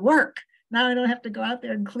lot of work. Now I don't have to go out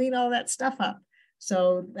there and clean all that stuff up."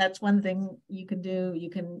 So that's one thing you can do. You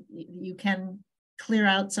can clear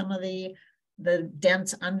out some of the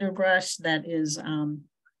dense underbrush that is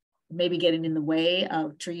maybe getting in the way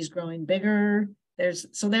of trees growing bigger. There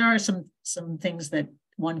are some things that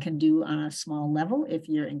one can do on a small level if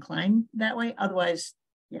you're inclined that way. Otherwise,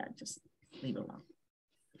 just leave it alone.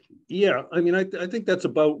 Yeah, I think that's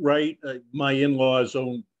about right. My in-laws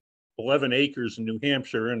own 11 acres in New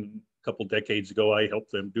Hampshire, and a couple decades ago, I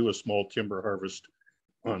helped them do a small timber harvest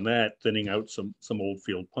on that, thinning out some old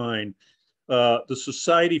field pine. The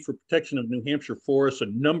Society for Protection of New Hampshire Forests a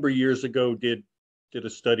number of years ago did a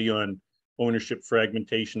study on ownership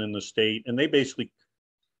fragmentation in the state, and they basically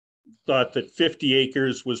thought that 50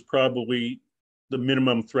 acres was probably the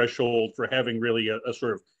minimum threshold for having really a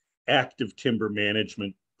sort of active timber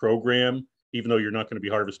management program, even though you're not going to be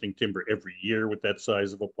harvesting timber every year with that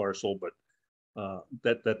size of a parcel, but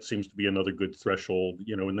that seems to be another good threshold,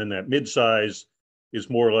 and then that mid-size is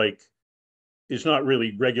more like, it's not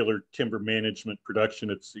really regular timber management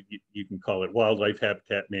production. You can call it wildlife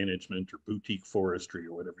habitat management or boutique forestry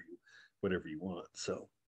or whatever you want. So.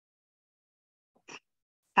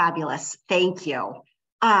 Fabulous, thank you.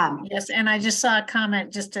 Yes, and I just saw a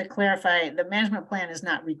comment just to clarify, the management plan is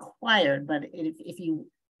not required, but it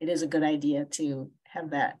is a good idea to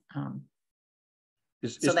have that.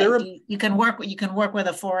 You can work with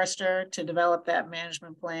a forester to develop that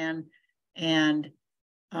management plan and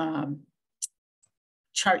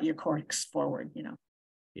chart your course forward.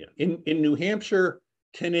 Yeah, in New Hampshire,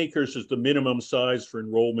 10 acres is the minimum size for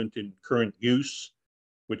enrollment in current use,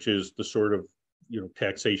 which is the sort of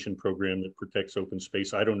taxation program that protects open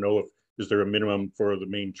space. I don't know is there a minimum for the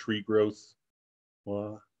Maine tree growth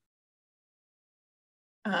law?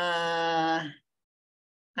 I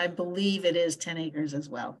believe it is 10 acres as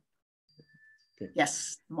well. Okay.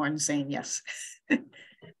 Yes, more than saying yes.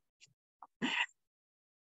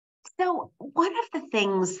 So one of the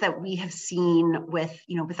things that we have seen with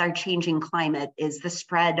our changing climate is the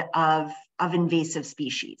spread of invasive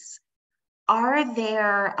species. Are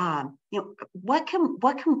there, what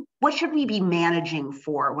should we be managing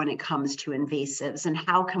for when it comes to invasives, and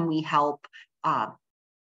how can we help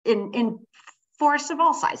in forests of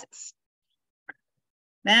all sizes?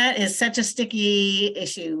 That is such a sticky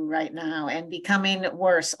issue right now and becoming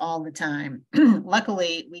worse all the time.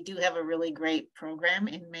 Luckily, we do have a really great program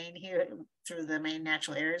in Maine here through the Maine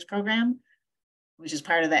Natural Areas Program, which is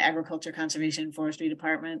part of the Agriculture, Conservation, and Forestry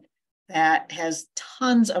Department, that has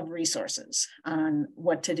tons of resources on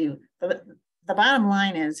what to do. But the bottom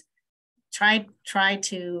line is try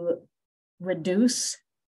to reduce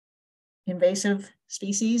invasive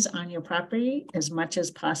species on your property as much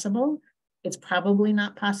as possible. It's probably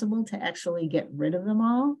not possible to actually get rid of them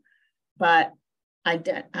all, but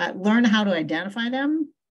learn how to identify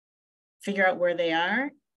them, figure out where they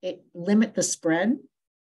are, limit the spread,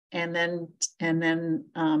 and then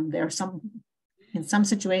there are in some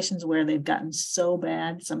situations where they've gotten so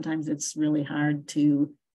bad, sometimes it's really hard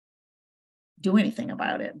to do anything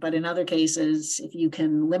about it. But in other cases, if you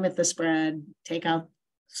can limit the spread, take out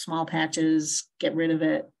small patches, get rid of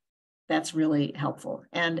it, that's really helpful.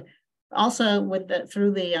 And also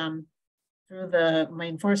through the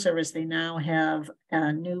Maine Forest Service, they now have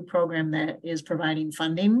a new program that is providing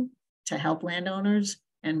funding to help landowners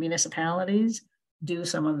and municipalities do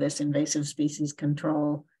some of this invasive species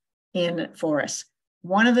control in forests.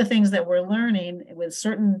 One of the things that we're learning with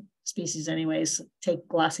certain species anyways, take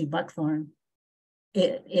glossy buckthorn,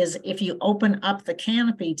 it is if you open up the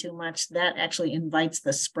canopy too much, that actually invites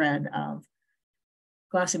the spread of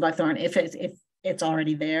glossy buckthorn if it's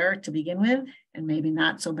already there to begin with, and maybe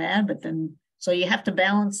not so bad, but then, so you have to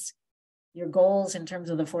balance your goals in terms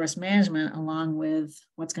of the forest management along with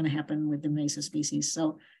what's going to happen with invasive species.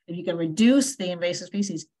 So if you can reduce the invasive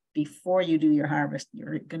species before you do your harvest,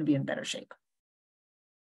 you're going to be in better shape.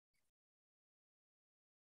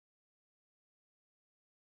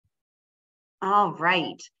 All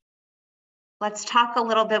right. Let's talk a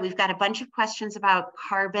little bit. We've got a bunch of questions about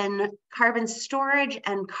carbon storage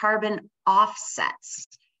and carbon offsets.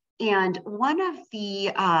 And one of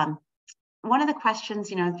the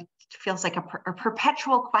questions, feels like a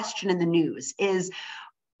perpetual question in the news is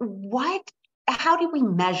how do we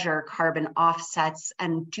measure carbon offsets,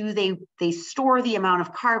 and do they store the amount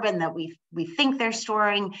of carbon that we think they're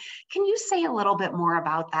storing? Can you say a little bit more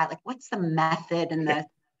about that? Like, what's the method and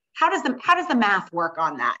how does the math work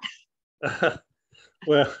on that?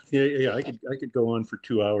 Well, yeah, I could go on for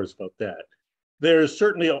 2 hours about that. There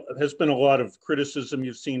certainly has been a lot of criticism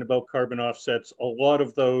you've seen about carbon offsets. A lot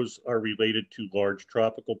of those are related to large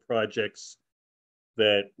tropical projects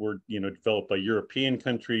that were, developed by European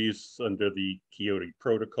countries under the Kyoto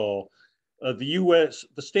Protocol. The U.S.,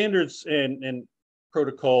 the standards and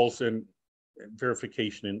protocols and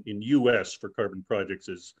verification in U.S. for carbon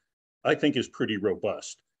projects I think is pretty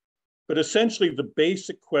robust. But essentially, the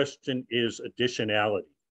basic question is additionality,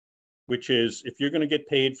 which is if you're going to get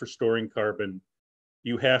paid for storing carbon,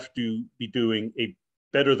 you have to be doing a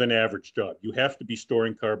better than average job. You have to be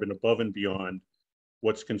storing carbon above and beyond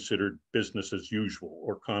what's considered business as usual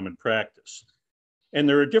or common practice. And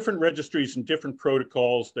there are different registries and different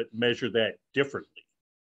protocols that measure that differently.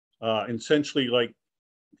 Essentially, like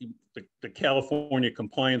the California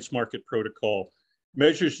Compliance Market Protocol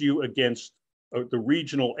measures you against the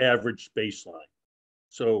regional average baseline.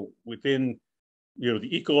 So within,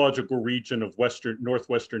 the ecological region of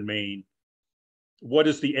northwestern Maine, what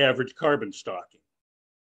is the average carbon stocking?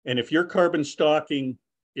 And if your carbon stocking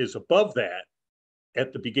is above that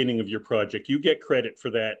at the beginning of your project, you get credit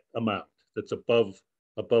for that amount that's above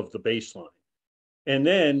the baseline. And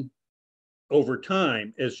then over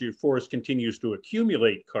time, as your forest continues to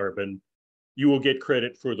accumulate carbon, you will get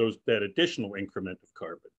credit for that additional increment of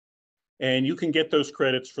carbon. And you can get those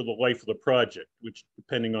credits for the life of the project, which,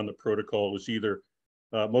 depending on the protocol, is either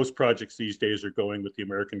most projects these days are going with the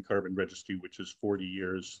American Carbon Registry, which is 40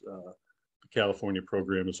 years. The California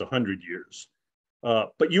program is 100 years.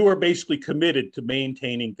 But you are basically committed to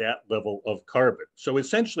maintaining that level of carbon. So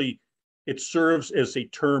essentially, it serves as a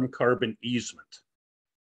term carbon easement.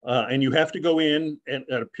 And you have to go in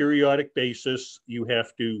at a periodic basis. You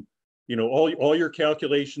have to, all your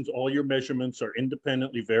calculations, all your measurements are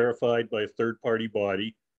independently verified by a third-party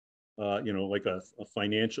body, like a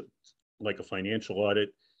financial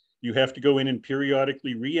audit. You have to go in and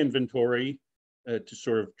periodically re-inventory to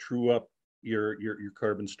sort of true up your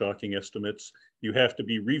carbon stocking estimates. You have to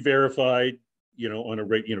be re-verified, on a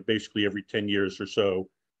rate, basically every 10 years or so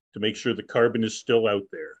to make sure the carbon is still out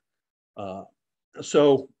there.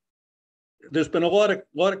 So there's been a lot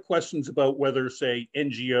of questions about whether, say,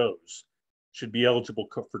 NGOs should be eligible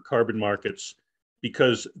for carbon markets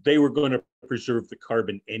because they were going to preserve the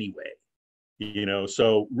carbon anyway.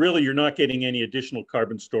 So really you're not getting any additional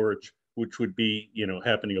carbon storage, which would be,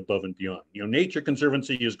 happening above and beyond. Nature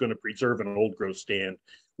Conservancy is going to preserve an old growth stand,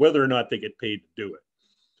 whether or not they get paid to do it.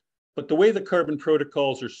 But the way the carbon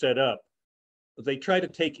protocols are set up, they try to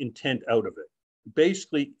take intent out of it.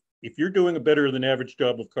 Basically, if you're doing a better than average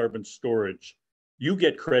job of carbon storage, you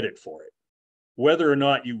get credit for it, whether or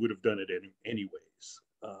not you would have done it anyways.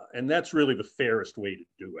 And that's really the fairest way to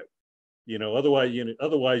do it.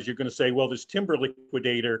 Otherwise you're going to say, well, this timber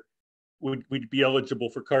liquidator would be eligible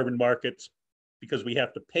for carbon markets because we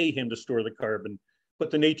have to pay him to store the carbon,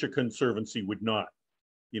 but the Nature Conservancy would not.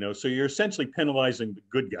 So you're essentially penalizing the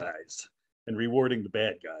good guys and rewarding the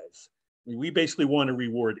bad guys. We basically want to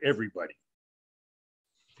reward everybody.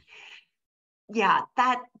 Yeah,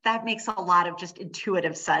 that makes a lot of just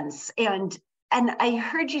intuitive sense. And I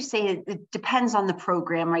heard you say it depends on the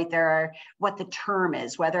program, right? There are what the term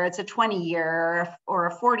is, whether it's a 20-year or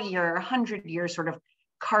a 40-year, 100-year sort of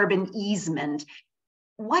carbon easement.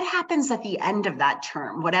 What happens at the end of that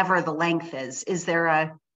term, whatever the length is? Is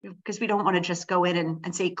there because we don't want to just go in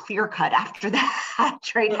and say clear cut after that,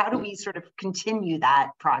 right? How do we sort of continue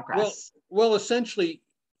that progress? Well, essentially,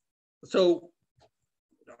 so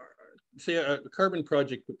say a carbon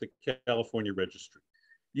project with the California Registry,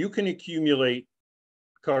 you can accumulate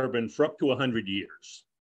carbon for up to 100 years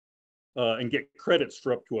and get credits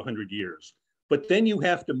for up to 100 years. But then you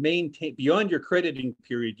have to maintain, beyond your crediting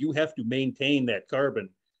period, you have to maintain that carbon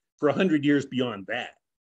for 100 years beyond that.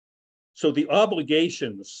 So the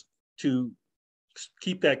obligations to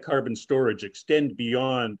keep that carbon storage extend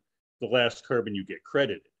beyond the last carbon you get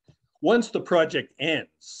credited. Once the project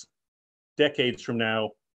ends, decades from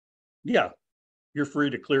now, yeah, you're free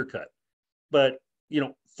to clear cut. But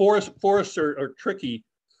forests are tricky.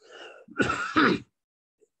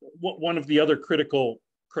 One of the other critical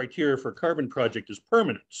criteria for a carbon project is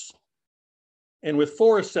permanence. And with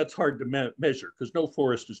forests, that's hard to measure because no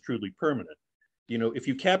forest is truly permanent. If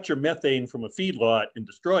you capture methane from a feedlot and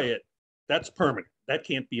destroy it, that's permanent. That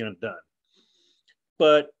can't be undone.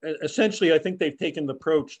 But essentially, I think they've taken the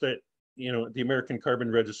approach that, the American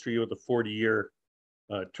Carbon Registry with a 40-year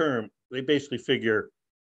term, they basically figure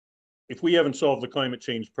if we haven't solved the climate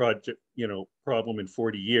change problem in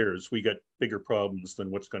 40 years, we got bigger problems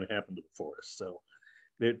than what's going to happen to the forest. So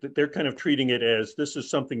they're kind of treating it as this is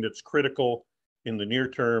something that's critical in the near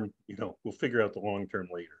term. We'll figure out the long term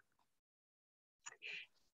later.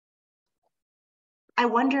 I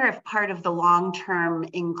wonder if part of the long term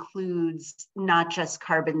includes not just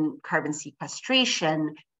carbon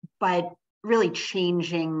sequestration, but really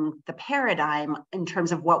changing the paradigm in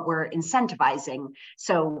terms of what we're incentivizing.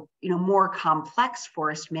 So, more complex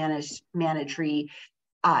forest managery,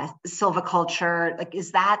 silviculture, like,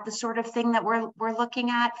 is that the sort of thing that we're looking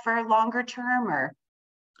at for longer term, or?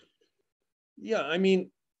 Yeah, I mean,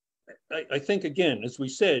 I think, again, as we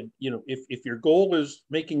said, if your goal is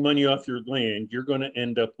making money off your land, you're going to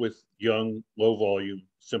end up with young, low volume,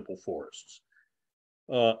 simple forests.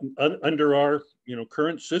 Under our,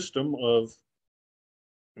 current system of,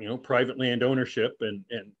 private land ownership and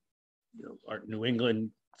our New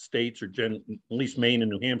England states, or at least Maine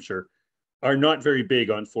and New Hampshire, are not very big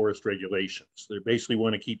on forest regulations. They basically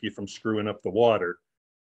want to keep you from screwing up the water,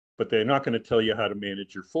 but they're not going to tell you how to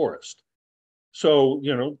manage your forest. So,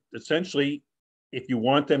 essentially, if you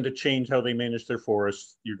want them to change how they manage their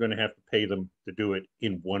forests, you're going to have to pay them to do it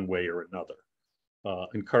in one way or another.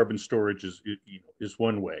 And carbon storage is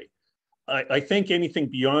one way. I think anything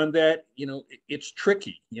beyond that, it's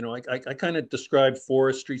tricky. I kind of describe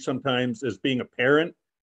forestry sometimes as being a parent.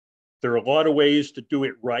 There are a lot of ways to do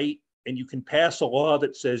it right. And you can pass a law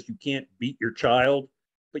that says you can't beat your child,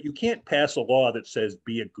 but you can't pass a law that says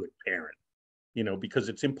be a good parent, because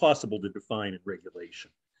it's impossible to define in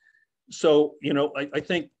regulation. So, I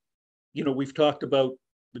think, we've talked about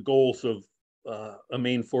the goals of a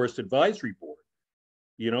Maine Forest Advisory Board.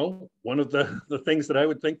 One of the things that I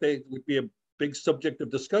would think they would be a big subject of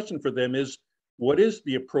discussion for them is what is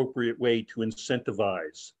the appropriate way to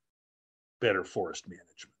incentivize better forest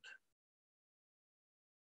management?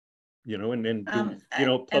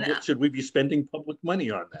 Should we be spending public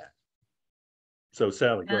money on that? So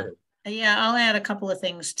Sally, go ahead. Yeah, I'll add a couple of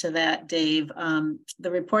things to that, Dave.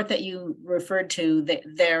 The report that you referred to,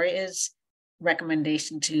 there is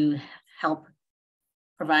recommendation to help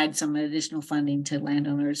provide some additional funding to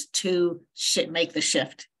landowners to make the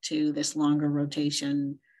shift to this longer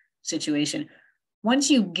rotation situation.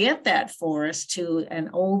 Once you get that forest to an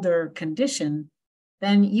older condition,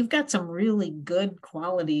 then you've got some really good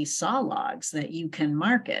quality saw logs that you can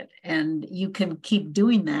market, and you can keep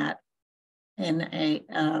doing that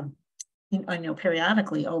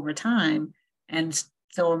periodically over time and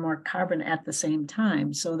store more carbon at the same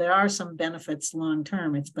time. So there are some benefits long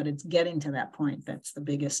term, but it's getting to that point that's the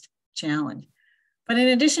biggest challenge. But in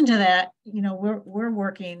addition to that, you know, we're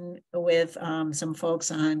working with some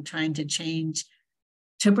folks on trying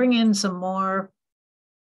to bring in some more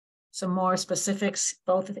specifics,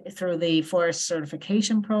 both through the forest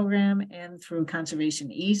certification program and through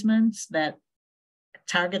conservation easements that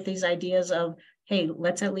target these ideas of, hey,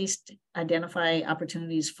 let's at least identify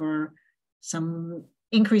opportunities for some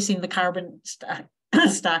increasing the carbon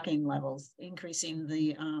stocking levels, increasing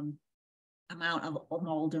the amount of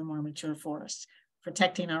older, more mature forests,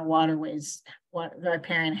 protecting our waterways,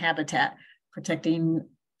 riparian habitat, protecting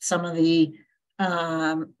some of the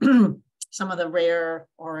rare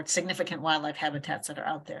or significant wildlife habitats that are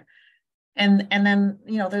out there. And then,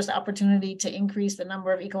 you know, there's the opportunity to increase the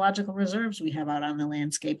number of ecological reserves we have out on the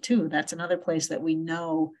landscape too. That's another place that we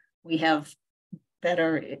know we have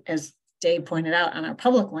better, as Dave pointed out, on our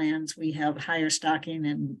public lands, we have higher stocking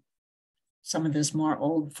and some of this more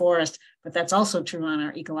old forest, but that's also true on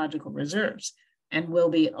our ecological reserves and will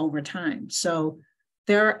be over time. So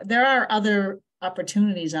there are other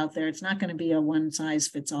opportunities out there. It's not going to be a one size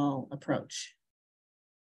fits all approach.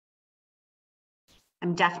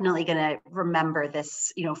 I'm definitely going to remember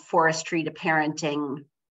this, you know, forestry to parenting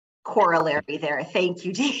corollary there. Thank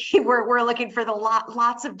you, Dave. We're looking for the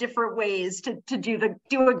lots of different ways to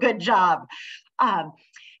do a good job.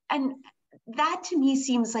 And that to me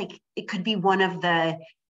seems like it could be one of the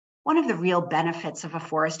real benefits of a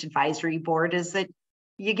forest advisory board is that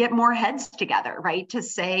you get more heads together, right? To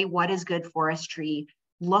say, what does good forestry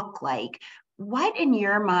look like? What in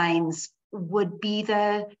your minds would be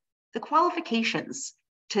the qualifications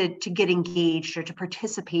to get engaged or to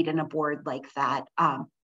participate in a board like that?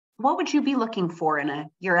 What would you be looking for in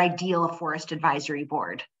your ideal forest advisory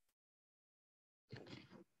board?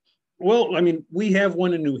 Well, I mean, we have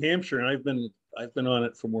one in New Hampshire, and I've been on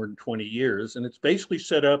it for more than 20 years, and it's basically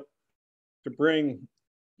set up to bring,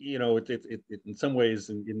 you know, it in some ways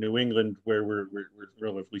in New England, where we're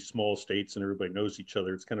relatively small states and everybody knows each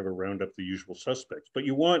other, it's kind of a round up the usual suspects. But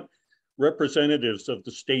you want representatives of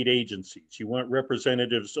the state agencies, you want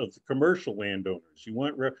representatives of the commercial landowners, you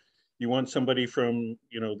want somebody from,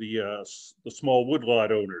 you know, the small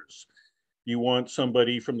woodlot owners. You want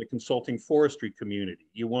somebody from the consulting forestry community.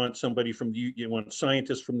 You want somebody you want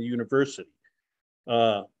scientists from the university.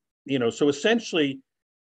 You know, so essentially,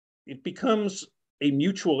 it becomes a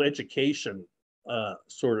mutual education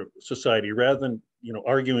sort of society rather than, you know,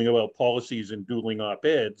 arguing about policies and dueling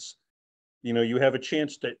op-eds. You know, you have a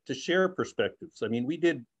chance to share perspectives. I mean, we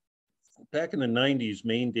did back in the 90s.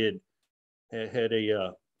 Maine had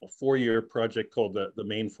a 4-year project called the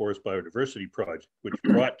Maine Forest Biodiversity Project, which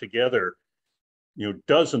brought together, you know,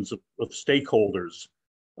 dozens of stakeholders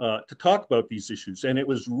to talk about these issues. And it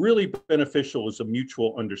was really beneficial as a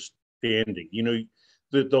mutual understanding. You know,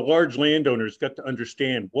 the large landowners got to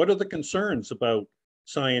understand what are the concerns about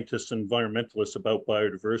scientists and environmentalists about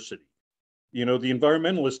biodiversity. You know, the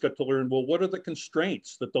environmentalists got to learn, well, what are the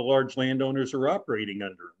constraints that the large landowners are operating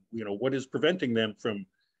under? You know, what is preventing them from,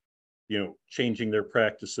 you know, changing their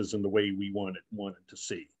practices in the way we wanted to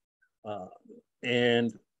see.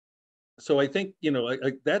 And so I think, you know,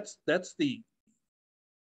 that's the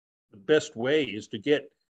best way, is to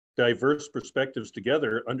get diverse perspectives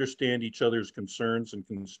together, understand each other's concerns and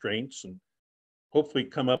constraints, and hopefully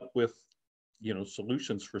come up with, you know,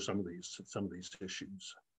 solutions for some of these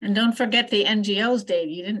issues. And don't forget the NGOs, Dave.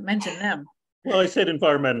 You didn't mention them. Well, I said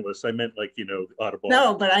environmentalists. I meant, like, you know, Audubon.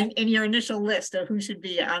 No, but in your initial list of who should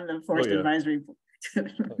be on the Forest Advisory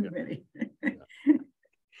Committee.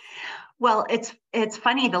 Well, it's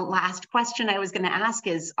funny. The last question I was going to ask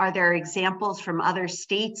is, are there examples from other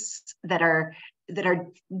states that are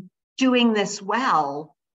doing this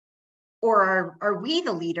well, or are we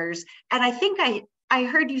the leaders? And I think I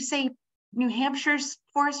heard you say New Hampshire's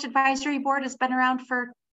Forest Advisory Board has been around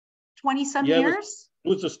for 20-some years? It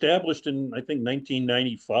was established in, I think,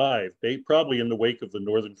 1995. They probably in the wake of the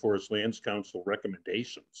Northern Forest Lands Council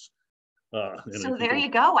recommendations. So there you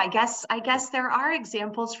go. I guess there are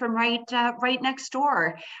examples from right next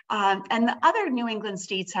door, and the other New England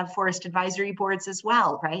states have forest advisory boards as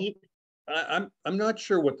well, right? I'm not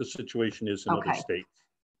sure what the situation is in other states.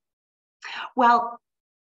 Well,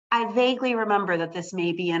 I vaguely remember that this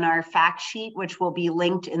may be in our fact sheet, which will be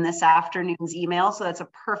linked in this afternoon's email. So that's a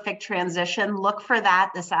perfect transition. Look for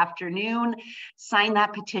that this afternoon. Sign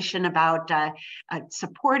that petition about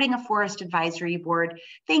supporting a forest advisory board.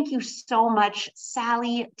 Thank you so much,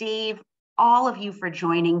 Sally, Dave, all of you for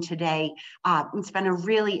joining today. It's been a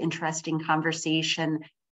really interesting conversation.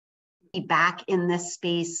 We'll be back in this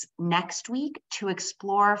space next week to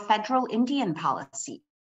explore federal Indian policy,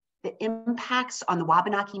 the impacts on the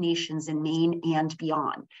Wabanaki nations in Maine and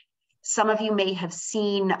beyond. Some of you may have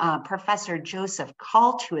seen Professor Joseph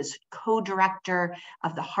Kalt, who is co-director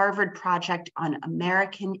of the Harvard Project on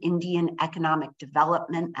American Indian Economic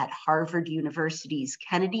Development at Harvard University's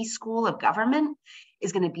Kennedy School of Government,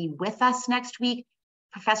 is going to be with us next week.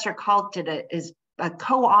 Professor Kalt is a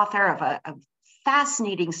co-author of a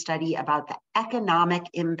fascinating study about the economic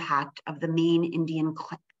impact of the Maine Indian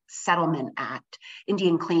Claims Settlement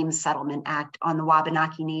Act on the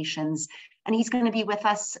Wabanaki Nations. And he's going to be with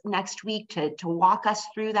us next week to walk us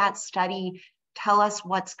through that study, tell us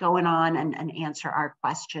what's going on, and answer our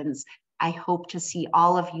questions. I hope to see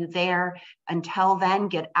all of you there. Until then,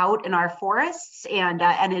 get out in our forests and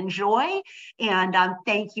enjoy. And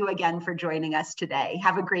thank you again for joining us today.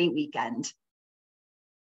 Have a great weekend.